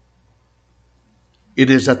 It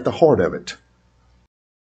is at the heart of it.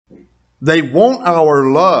 They want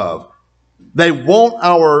our love. They want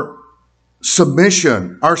our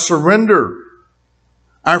submission, our surrender,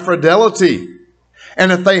 our fidelity.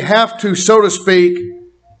 And if they have to, so to speak,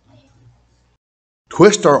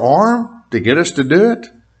 twist our arm to get us to do it,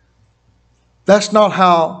 that's not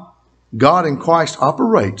how God in Christ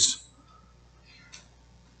operates.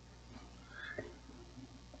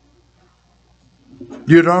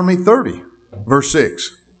 Deuteronomy 30, verse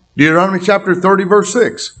 6. Deuteronomy chapter 30, verse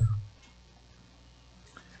 6.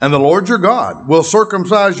 And the Lord your God will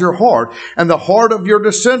circumcise your heart and the heart of your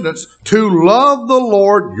descendants to love the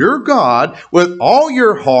Lord your God with all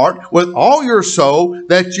your heart, with all your soul,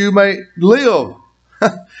 that you may live.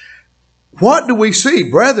 What do we see,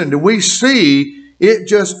 brethren? Do we see it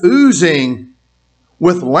just oozing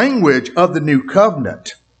with language of the new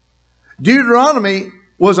covenant? Deuteronomy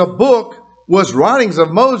was writings of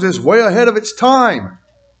Moses way ahead of its time.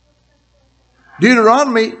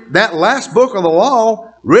 Deuteronomy, that last book of the law,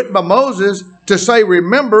 written by Moses to say,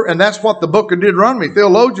 remember, and that's what the book of Deuteronomy,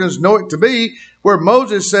 theologians know it to be, where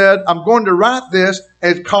Moses said, I'm going to write this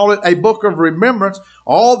and call it a book of remembrance.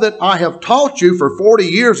 All that I have taught you for 40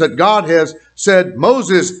 years that God has said,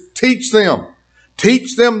 Moses, teach them.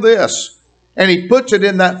 Teach them this. And he puts it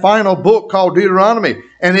in that final book called Deuteronomy.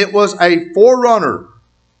 And it was a forerunner,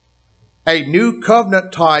 a new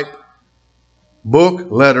covenant type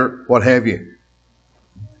book, letter, what have you.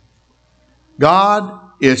 God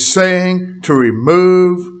is saying to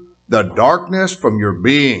remove the darkness from your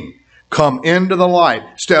being. Come into the light.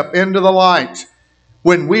 Step into the light.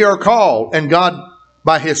 When we are called, and God,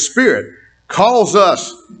 by His Spirit, calls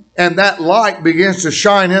us, and that light begins to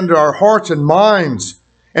shine into our hearts and minds,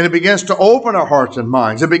 and it begins to open our hearts and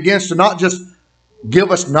minds. It begins to not just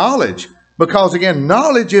give us knowledge, because again,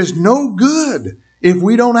 knowledge is no good if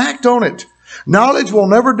we don't act on it. Knowledge will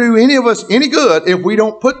never do any of us any good if we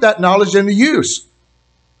don't put that knowledge into use.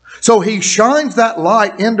 So He shines that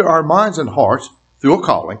light into our minds and hearts through a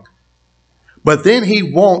calling. But then He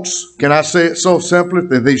wants, can I say it so simply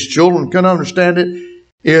that these children can understand it,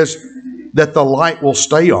 is that the light will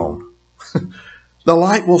stay on. The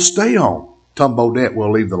light will stay on. Tom Bodette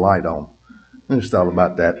will leave the light on. I just thought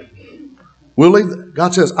about that.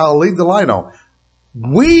 God says, I'll leave the light on.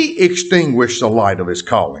 We extinguish the light of His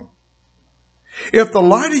calling. If the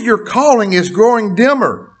light of your calling is growing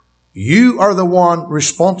dimmer, you are the one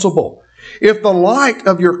responsible. If the light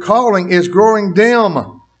of your calling is growing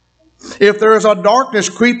dim, if there is a darkness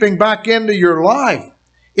creeping back into your life,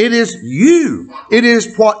 it is you. It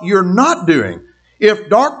is what you're not doing. If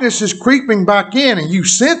darkness is creeping back in and you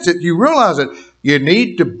sense it, you realize it, you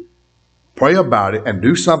need to pray about it and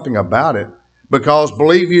do something about it. Because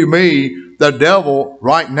believe you me, the devil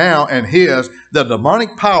right now and the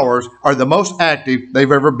demonic powers are the most active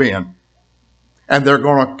they've ever been. And they're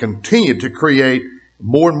going to continue to create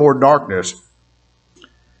more and more darkness.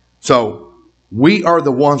 So we are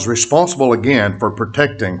the ones responsible again for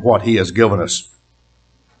protecting what he has given us.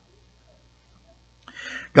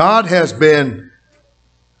 God has been,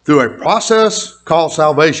 through a process called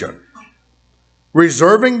salvation,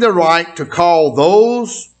 reserving the right to call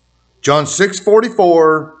those, John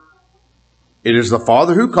 6:44, it is the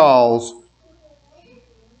Father who calls.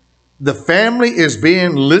 The family is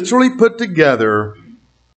being literally put together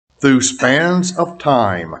through spans of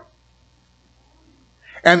time.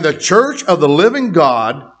 And the church of the living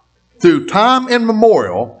God, through time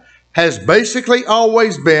immemorial, has basically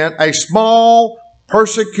always been a small,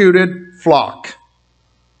 persecuted flock.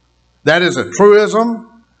 That is a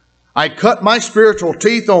truism. I cut my spiritual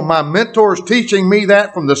teeth on my mentors teaching me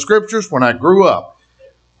that from the scriptures when I grew up.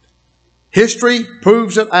 History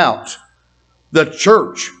proves it out. The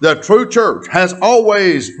church, the true church, has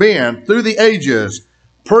always been, through the ages,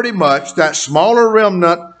 pretty much that smaller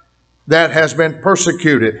remnant that has been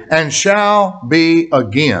persecuted and shall be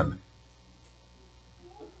again.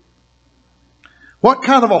 What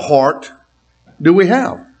kind of a heart do we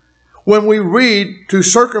have? When we read to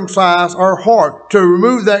circumcise our heart, to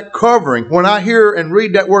remove that covering, when I hear and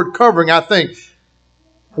read that word covering, I think,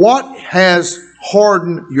 what has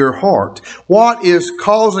hardened your heart? What is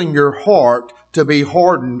causing your heart to be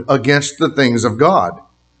hardened against the things of God?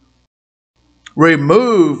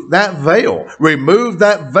 Remove that veil. Remove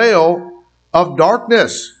that veil of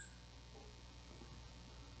darkness.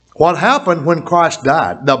 What happened when Christ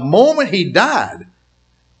died? The moment he died,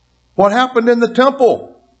 what happened in the temple?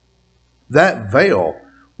 That veil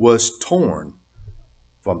was torn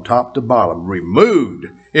from top to bottom, removed.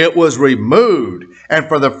 It was removed. And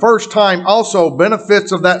for the first time also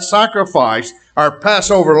benefits of that sacrifice, our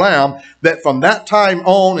Passover lamb, that from that time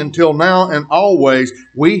on until now and always,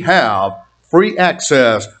 we have free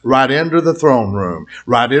access right into the throne room,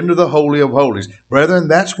 right into the Holy of Holies. Brethren,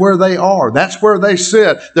 that's where they are. That's where they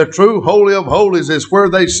sit. The true Holy of Holies is where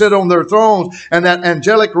they sit on their thrones, and that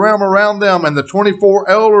angelic realm around them, and the 24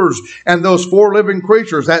 elders, and those 4 living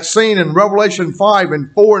creatures. That scene in Revelation 5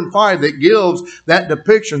 and 4 and 5 that gives that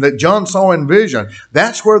depiction that John saw in vision.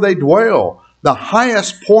 That's where they dwell, the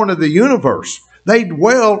highest point of the universe. They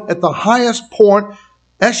dwell at the highest point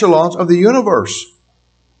echelons of the universe.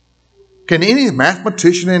 Can any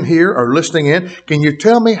mathematician in here or listening in, can you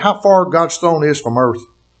tell me how far God's throne is from earth?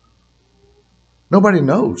 Nobody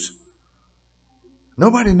knows.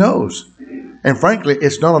 Nobody knows. And frankly,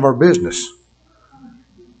 it's none of our business.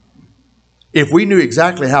 If we knew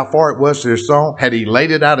exactly how far it was to his throne, had he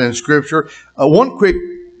laid it out in Scripture, one quick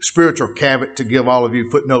spiritual caveat to give all of you,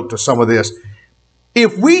 footnote to some of this.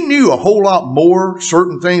 If we knew a whole lot more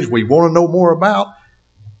certain things we want to know more about,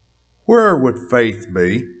 where would faith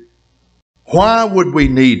be? Why would we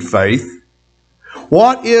need faith?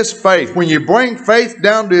 What is faith? When you bring faith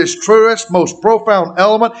down to its truest, most profound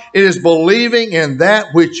element, it is believing in that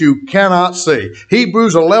which you cannot see.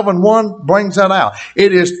 Hebrews 11:1 brings that out.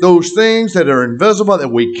 It is those things that are invisible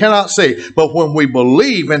that we cannot see. But when we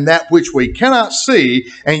believe in that which we cannot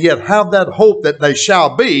see and yet have that hope that they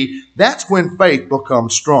shall be, that's when faith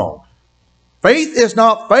becomes strong. Faith is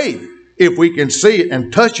not faith if we can see it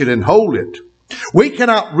and touch it and hold it. We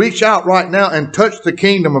cannot reach out right now and touch the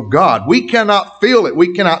kingdom of God. We cannot feel it.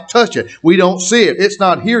 We cannot touch it. We don't see it. It's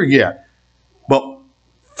not here yet. But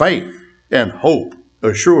faith and hope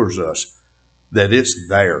assures us that it's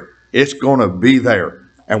there. It's going to be there.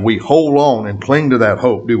 And we hold on and cling to that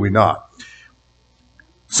hope, do we not?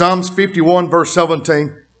 Psalms 51 verse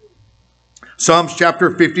 17. Psalms chapter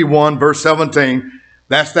 51 verse 17.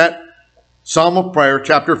 That's that Psalm of prayer,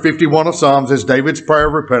 chapter 51 of Psalms, is David's prayer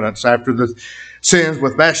of repentance after the sins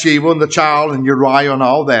with Bathsheba and the child and Uriah and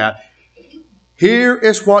all that. Here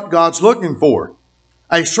is what God's looking for.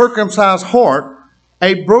 A circumcised heart,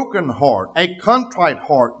 a broken heart, a contrite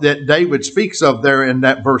heart that David speaks of there in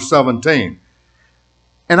that verse 17.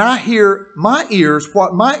 And I hear my ears,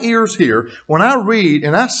 what my ears hear, when I read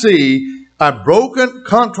and I see a broken,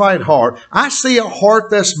 contrite heart, I see a heart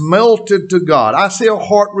that's melted to God. I see a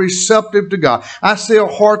heart receptive to God. I see a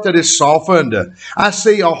heart that is softened. I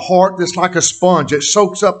see a heart that's like a sponge. It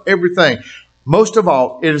soaks up everything. Most of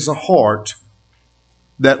all, it is a heart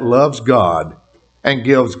that loves God and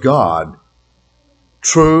gives God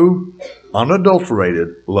true,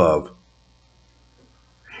 unadulterated love.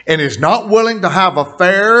 And is not willing to have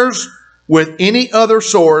affairs with any other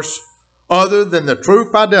source other than the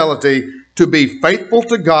true fidelity to be faithful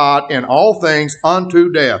to God in all things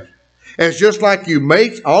unto death. It's just like you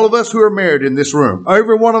make all of us who are married in this room,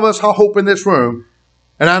 every one of us, I hope, in this room,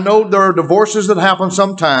 and I know there are divorces that happen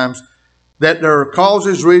sometimes, that there are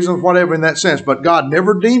causes, reasons, whatever in that sense, but God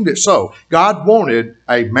never deemed it so. God wanted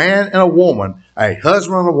a man and a woman, a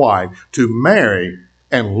husband and a wife, to marry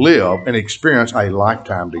and live and experience a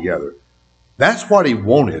lifetime together. That's what he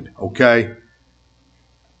wanted, okay?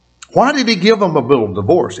 Why did he give them a bill of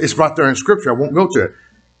divorce? It's right there in Scripture. I won't go to it.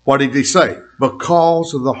 What did he say?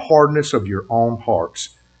 Because of the hardness of your own hearts.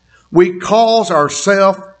 We cause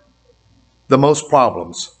ourselves the most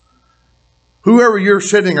problems. Whoever you're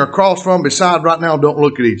sitting across from, beside right now, don't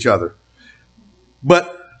look at each other.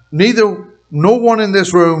 But no one in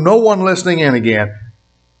this room, no one listening in again,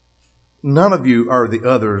 none of you are the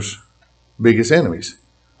other's biggest enemies.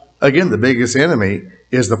 Again, the biggest enemy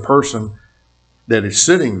is the person that is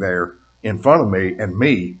sitting there in front of me and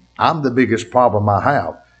me. I'm the biggest problem I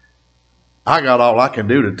have. I got all I can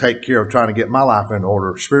do to take care of trying to get my life in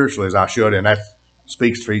order spiritually as I should, and that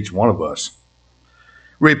speaks for each one of us.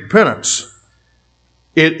 Repentance.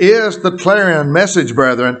 It is the clarion message,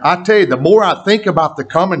 brethren. I tell you, the more I think about the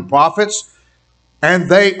coming prophets, and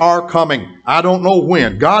they are coming. I don't know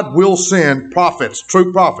when. God will send prophets,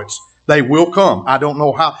 true prophets. They will come. I don't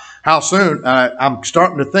know how soon. I'm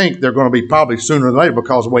starting to think they're going to be probably sooner than later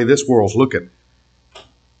because of the way this world's looking.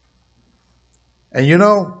 And you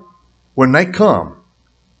know, when they come,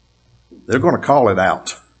 they're going to call it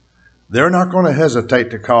out. They're not going to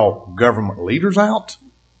hesitate to call government leaders out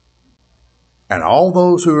and all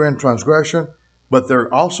those who are in transgression, but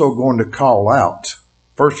they're also going to call out,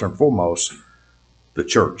 first and foremost, the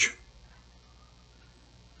church.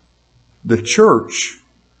 The church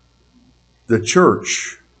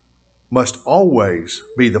must always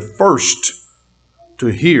be the first to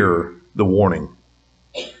hear the warning.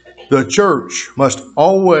 The church must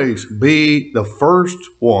always be the first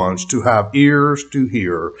ones to have ears to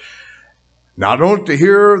hear. Not only to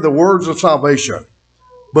hear the words of salvation,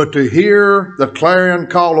 but to hear the clarion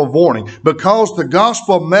call of warning, because the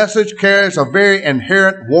gospel message carries a very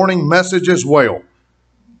inherent warning message as well.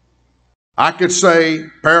 I could say,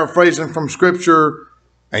 paraphrasing from Scripture,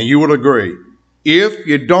 and you would agree, if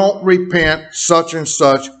you don't repent, such and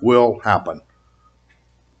such will happen.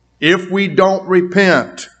 If we don't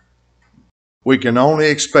repent, we can only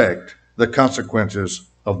expect the consequences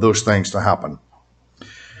of those things to happen.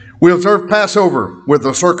 We observe Passover with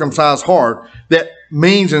a circumcised heart. That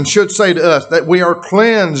means and should say to us that we are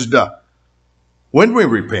cleansed when we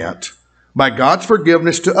repent by God's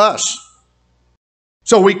forgiveness to us.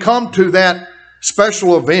 So we come to that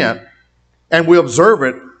special event and we observe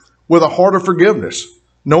it with a heart of forgiveness,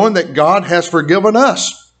 knowing that God has forgiven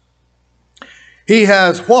us. He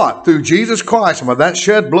has what? Through Jesus Christ and with that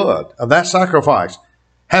shed blood, of that sacrifice,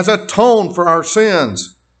 has atoned for our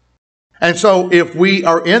sins. And so if we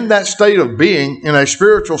are in that state of being, in a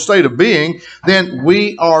spiritual state of being, then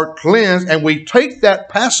we are cleansed, and we take that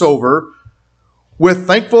Passover with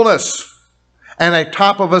thankfulness and a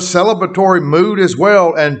type of a celebratory mood as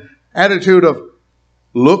well, and attitude of,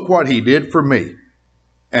 look what he did for me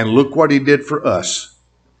and look what he did for us.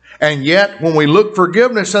 And yet when we look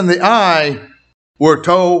forgiveness in the eye, we're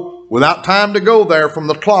told, without time to go there from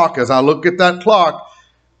the clock, as I look at that clock,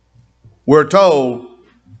 we're told,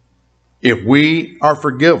 if we are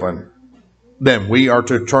forgiven, then we are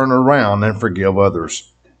to turn around and forgive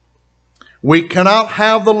others. We cannot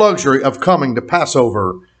have the luxury of coming to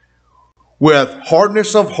Passover with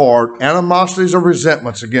hardness of heart, animosities or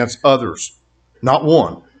resentments against others. Not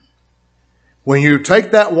one. When you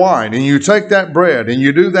take that wine and you take that bread and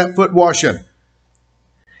you do that foot washing,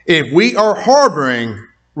 if we are harboring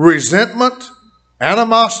resentment,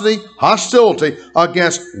 animosity, hostility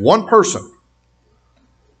against one person,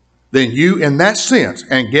 then you, in that sense,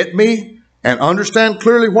 and get me and understand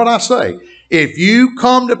clearly what I say, if you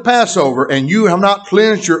come to Passover and you have not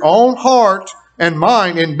cleansed your own heart and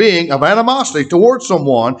mind and being of animosity towards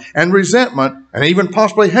someone and resentment and even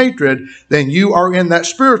possibly hatred, then you are in that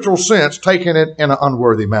spiritual sense taking it in an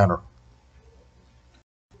unworthy manner.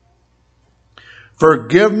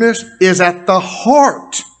 Forgiveness is at the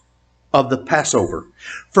heart of the Passover.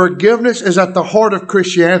 Forgiveness is at the heart of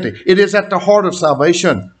Christianity. It is at the heart of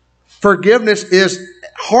salvation. Forgiveness is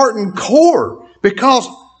heart and core, because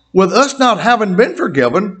with us not having been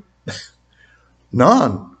forgiven,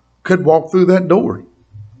 none could walk through that door.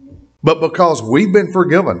 But because we've been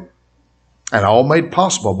forgiven, and all made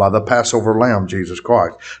possible by the Passover Lamb, Jesus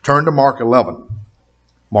Christ. Turn to Mark 11.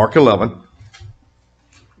 Mark 11.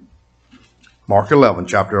 Mark 11,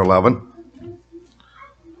 chapter 11.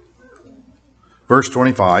 Verse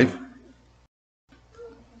 25.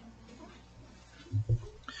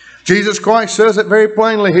 Jesus Christ says it very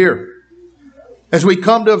plainly here. As we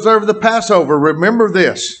come to observe the Passover, remember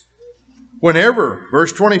this. Whenever,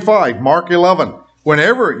 verse 25, Mark 11,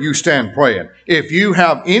 whenever you stand praying, if you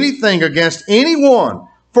have anything against anyone,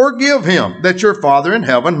 forgive him, that your Father in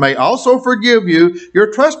heaven may also forgive you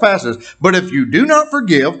your trespasses. But if you do not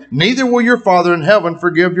forgive, neither will your Father in heaven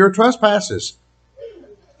forgive your trespasses.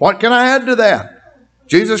 What can I add to that?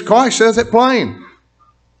 Jesus Christ says it plain.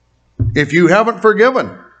 If you haven't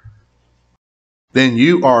forgiven, then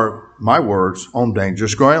you are, my words, on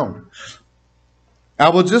dangerous ground. I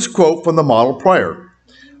will just quote from the model prayer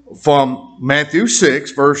from Matthew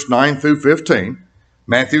 6, verse 9 through 15.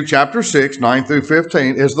 Matthew chapter 6, 9 through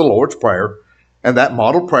 15 is the Lord's Prayer, and that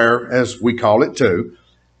model prayer, as we call it too.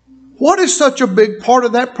 What is such a big part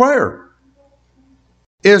of that prayer?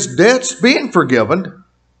 Is debts being forgiven,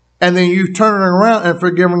 and then you turning around and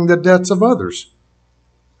forgiving the debts of others.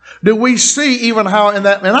 Do we see even how in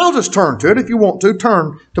that, and I'll just turn to it if you want to,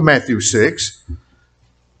 turn to Matthew 6.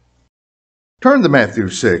 Turn to Matthew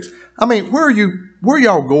 6. I mean, where are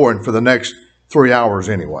y'all going for the next 3 hours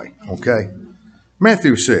anyway? Okay.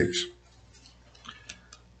 Matthew 6.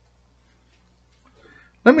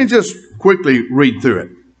 Let me just quickly read through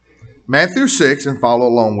it. Matthew 6, and follow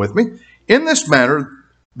along with me. In this manner,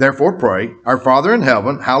 therefore pray, Our Father in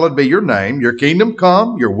heaven, hallowed be your name. Your kingdom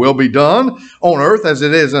come, your will be done on earth as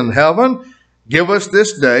it is in heaven. Give us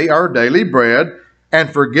this day our daily bread,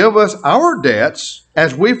 and forgive us our debts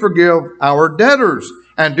as we forgive our debtors.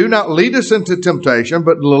 And do not lead us into temptation,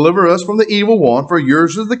 but deliver us from the evil one. For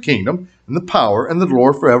yours is the kingdom and the power and the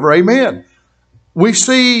glory forever. Amen. We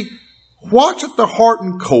see what's at the heart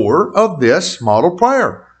and core of this model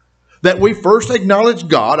prayer. That we first acknowledge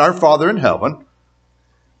God, our Father in heaven.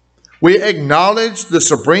 We acknowledge the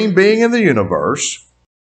supreme being in the universe.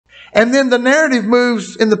 And then the narrative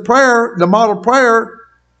moves in the prayer, the model prayer,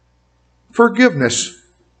 forgiveness.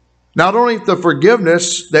 Not only the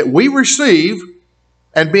forgiveness that we receive,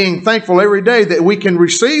 and being thankful every day that we can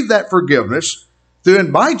receive that forgiveness through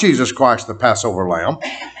and by Jesus Christ, the Passover Lamb,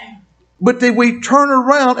 but that we turn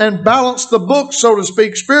around and balance the book, so to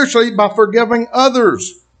speak, spiritually by forgiving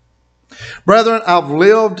others. Brethren, I've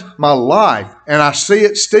lived my life, and I see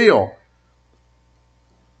it still.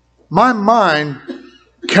 My mind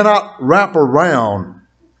cannot wrap around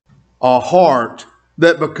a heart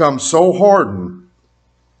that becomes so hardened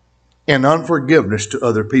in unforgiveness to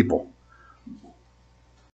other people.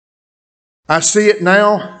 I see it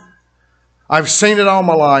now. I've seen it all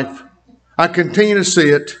my life. I continue to see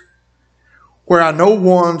it, where I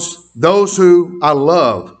know those who I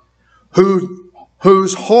love,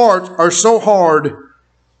 whose hearts are so hard,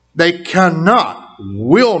 they cannot,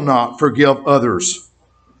 will not forgive others.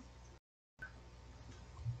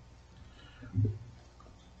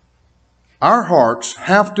 Our hearts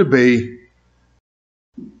have to be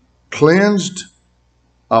cleansed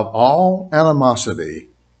of all animosity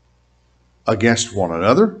against one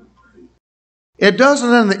another. It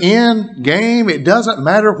doesn't in the end game, it doesn't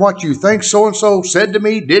matter what you think so-and-so said to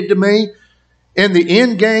me, did to me. In the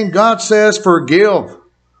end game, God says forgive.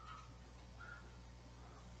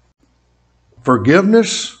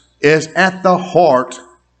 Forgiveness is at the heart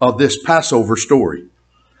of this Passover story.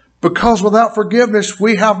 Because without forgiveness,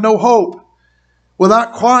 we have no hope.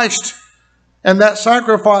 Without Christ and that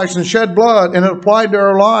sacrifice and shed blood and it applied to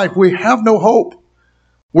our life, we have no hope.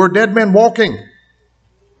 We're dead men walking.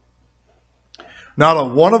 Not a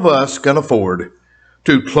one of us can afford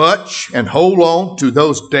to clutch and hold on to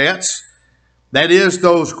those debts. That is,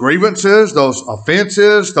 those grievances, those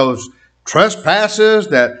offenses, those trespasses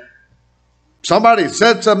that somebody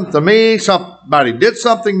said something to me, somebody did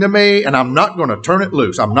something to me, and I'm not going to turn it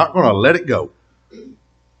loose. I'm not going to let it go.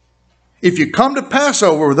 If you come to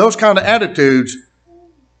Passover with those kind of attitudes,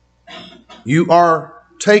 you are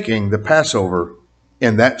taking the Passover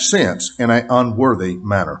in that sense in an unworthy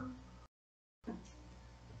manner.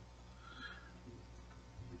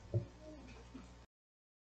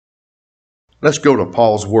 Let's go to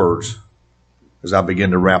Paul's words as I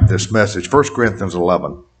begin to wrap this message. 1 Corinthians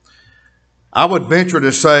 11. I would venture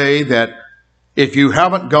to say that if you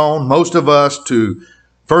haven't gone, most of us, to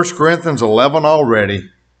 1 Corinthians 11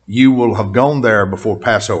 already, you will have gone there before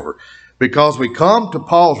Passover. Because we come to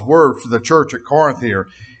Paul's words to the church at Corinth here,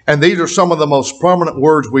 and these are some of the most prominent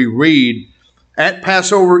words we read at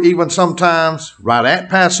Passover, even sometimes right at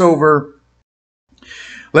Passover.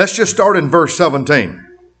 Let's just start in verse 17.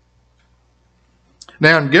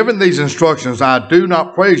 Now, in giving these instructions, I do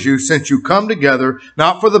not praise you, since you come together,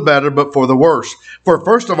 not for the better, but for the worse. For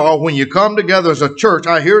first of all, when you come together as a church,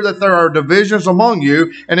 I hear that there are divisions among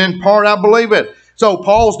you, and in part I believe it. So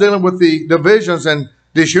Paul's dealing with the divisions and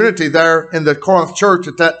disunity there in the Corinth church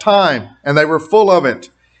at that time, and they were full of it.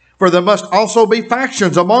 For there must also be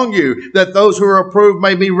factions among you, that those who are approved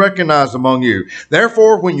may be recognized among you.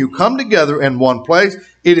 Therefore, when you come together in one place,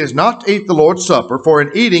 it is not to eat the Lord's Supper, for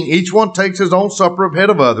in eating each one takes his own supper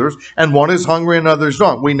ahead of others, and one is hungry and others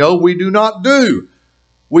drunk. We know we don't do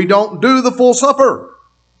the full supper.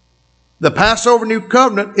 The Passover New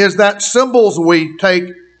Covenant is that symbols we take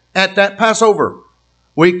at that Passover.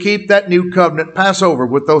 We keep that New Covenant Passover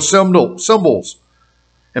with those symbols.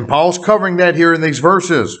 And Paul's covering that here in these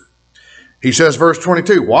verses. He says, verse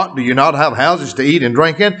 22, what? Do you not have houses to eat and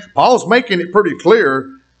drink in? Paul's making it pretty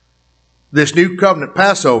clear this New Covenant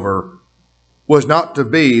Passover was not to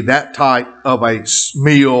be that type of a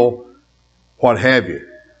meal, what have you.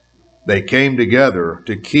 They came together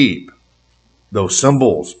to keep those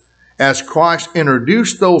symbols, as Christ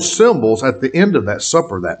introduced those symbols at the end of that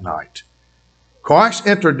supper that night. Christ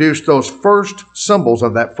introduced those first symbols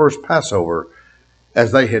of that first Passover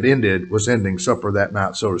as they had was ending supper that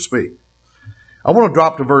night, so to speak. I want to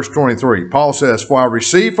drop to verse 23. Paul says, for I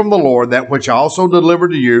received from the Lord that which I also delivered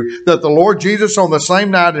to you, that the Lord Jesus on the same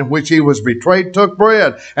night in which he was betrayed took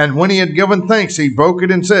bread, and when he had given thanks, he broke it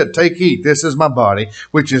and said, take, eat, this is my body,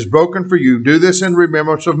 which is broken for you. Do this in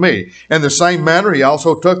remembrance of me. In the same manner, he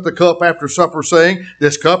also took the cup after supper, saying,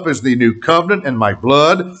 this cup is the new covenant in my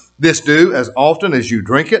blood. This do as often as you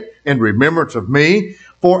drink it in remembrance of me.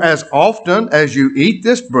 For as often as you eat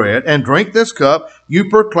this bread and drink this cup, you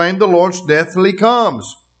proclaim the Lord's death till he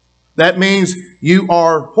comes. That means you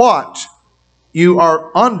are what? You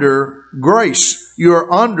are under grace. You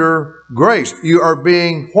are under grace. You are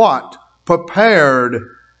being what?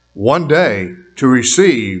 Prepared one day to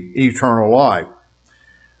receive eternal life.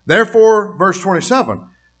 Therefore, verse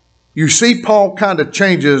 27, you see Paul kind of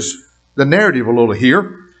changes the narrative a little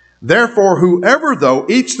here. Therefore, whoever, though,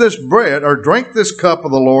 eats this bread or drink this cup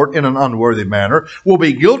of the Lord in an unworthy manner will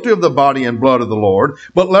be guilty of the body and blood of the Lord.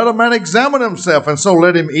 But let a man examine himself, and so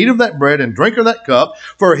let him eat of that bread and drink of that cup.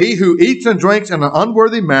 For he who eats and drinks in an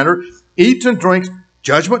unworthy manner eats and drinks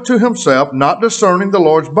judgment to himself, not discerning the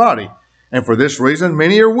Lord's body. And for this reason,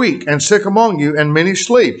 many are weak and sick among you, and many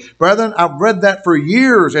sleep. Brethren, I've read that for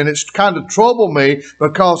years, and it's kind of troubled me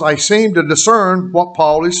because I seem to discern what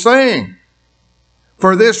Paul is saying.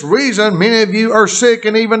 For this reason, many of you are sick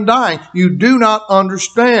and even dying. You do not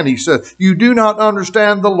understand, he says. You do not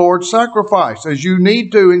understand the Lord's sacrifice as you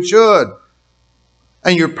need to and should.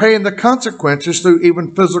 And you're paying the consequences through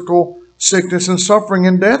even physical sickness and suffering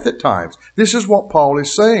and death at times. This is what Paul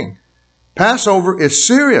is saying. Passover is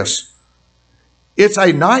serious. It's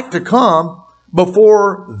a night to come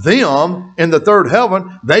before them in the third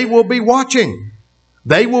heaven. They will be watching.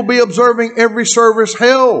 They will be observing every service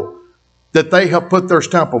held that they have put their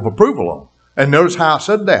stamp of approval on. And notice how I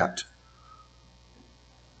said that.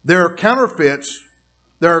 There are counterfeits.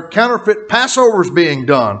 There are counterfeit Passovers being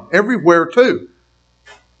done everywhere too.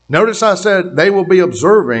 Notice I said they will be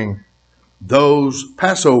observing those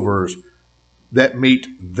Passovers that meet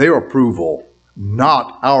their approval,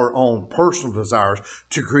 not our own personal desires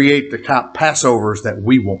to create the type Passovers that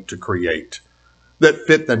we want to create, that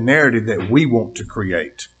fit the narrative that we want to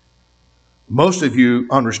create. Most of you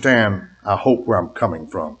understand, I hope, where I'm coming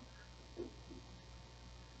from.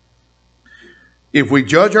 If we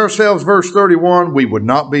judge ourselves, verse 31, we would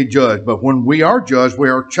not be judged. But when we are judged, we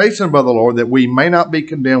are chastened by the Lord, that we may not be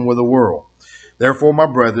condemned with the world. Therefore, my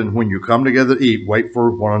brethren, when you come together to eat, wait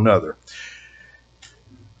for one another.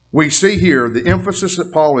 We see here the emphasis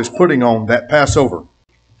that Paul is putting on that Passover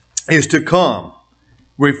is to come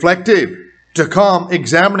reflective, to come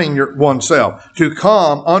examining oneself, to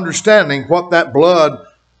come understanding what that blood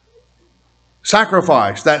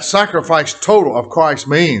sacrifice, that sacrifice total of Christ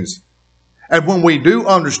means. And when we do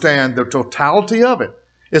understand the totality of it,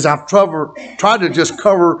 as I've tried to just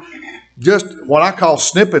cover just what I call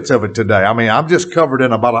snippets of it today. I mean, I've just covered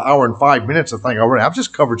in about an hour and 5 minutes, I think already. I've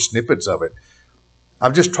just covered snippets of it.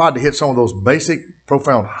 I've just tried to hit some of those basic,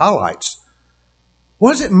 profound highlights.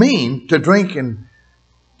 What does it mean to drink and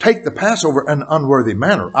take the Passover in an unworthy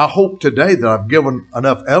manner? I hope today that I've given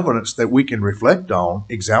enough evidence that we can reflect on,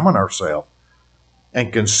 examine ourselves,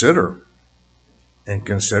 and consider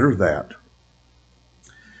that.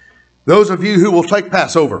 Those of you who will take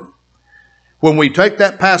Passover, when we take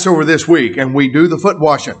that Passover this week and we do the foot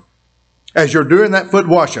washing, as you're doing that foot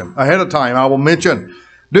washing ahead of time, I will mention,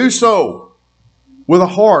 do so with a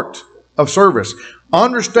heart of service.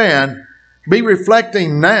 Understand, be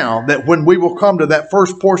reflecting now that when we will come to that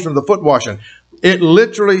first portion of the foot washing, it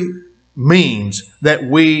literally means that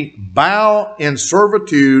we bow in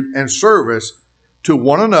servitude and service to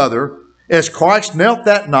one another as Christ knelt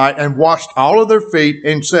that night and washed all of their feet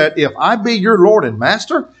and said, if I be your Lord and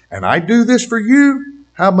Master, and I do this for you,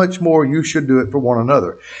 how much more you should do it for one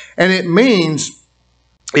another. And it means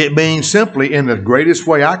simply, in the greatest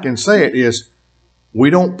way I can say it, is we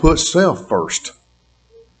don't put self first.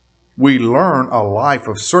 We learn a life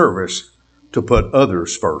of service to put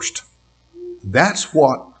others first. That's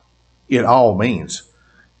what it all means.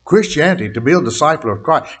 Christianity, to be a disciple of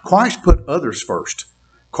Christ, Christ put others first.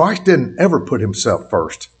 Christ didn't ever put himself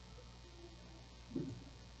first.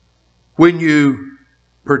 When you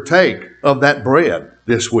partake of that bread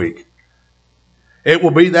this week, it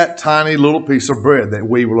will be that tiny little piece of bread that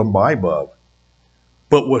we will imbibe of,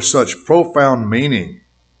 but with such profound meaning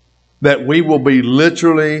that we will be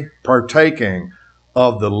literally partaking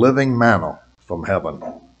of the living manna from heaven,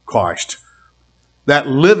 Christ. That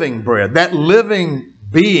living bread, that living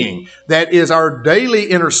being that is our daily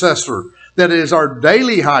intercessor, that is our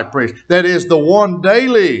daily high priest, that is the one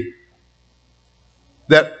daily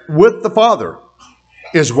that with the Father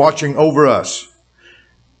is watching over us.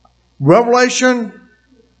 Revelation,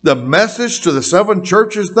 the message to the 7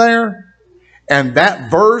 churches there, and that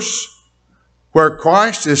verse where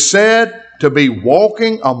Christ is said to be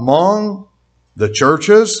walking among the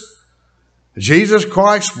churches. Jesus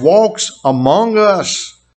Christ walks among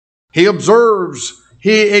us. He observes.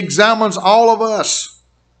 He examines all of us.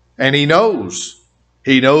 And He knows.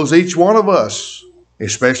 He knows each one of us,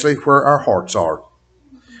 especially where our hearts are.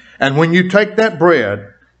 And when you take that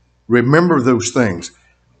bread, remember those things.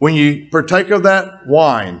 When you partake of that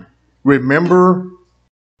wine, remember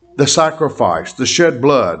the sacrifice, the shed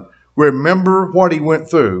blood. Remember what He went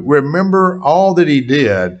through. Remember all that He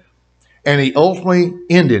did. And He ultimately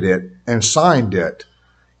ended it and signed it.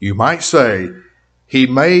 You might say He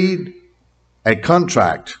made a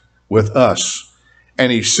contract with us.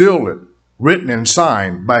 And He sealed it, written and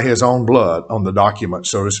signed by His own blood on the document,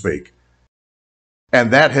 so to speak.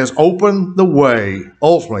 And that has opened the way,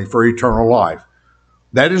 ultimately, for eternal life.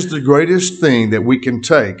 That is the greatest thing that we can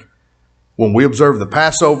take when we observe the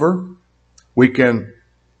Passover. We can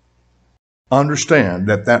understand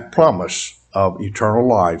that that promise of eternal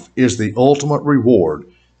life is the ultimate reward.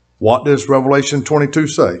 What does Revelation 22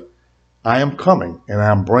 say? I am coming and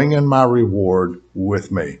I'm bringing my reward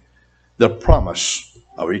with me. The promise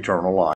of eternal life.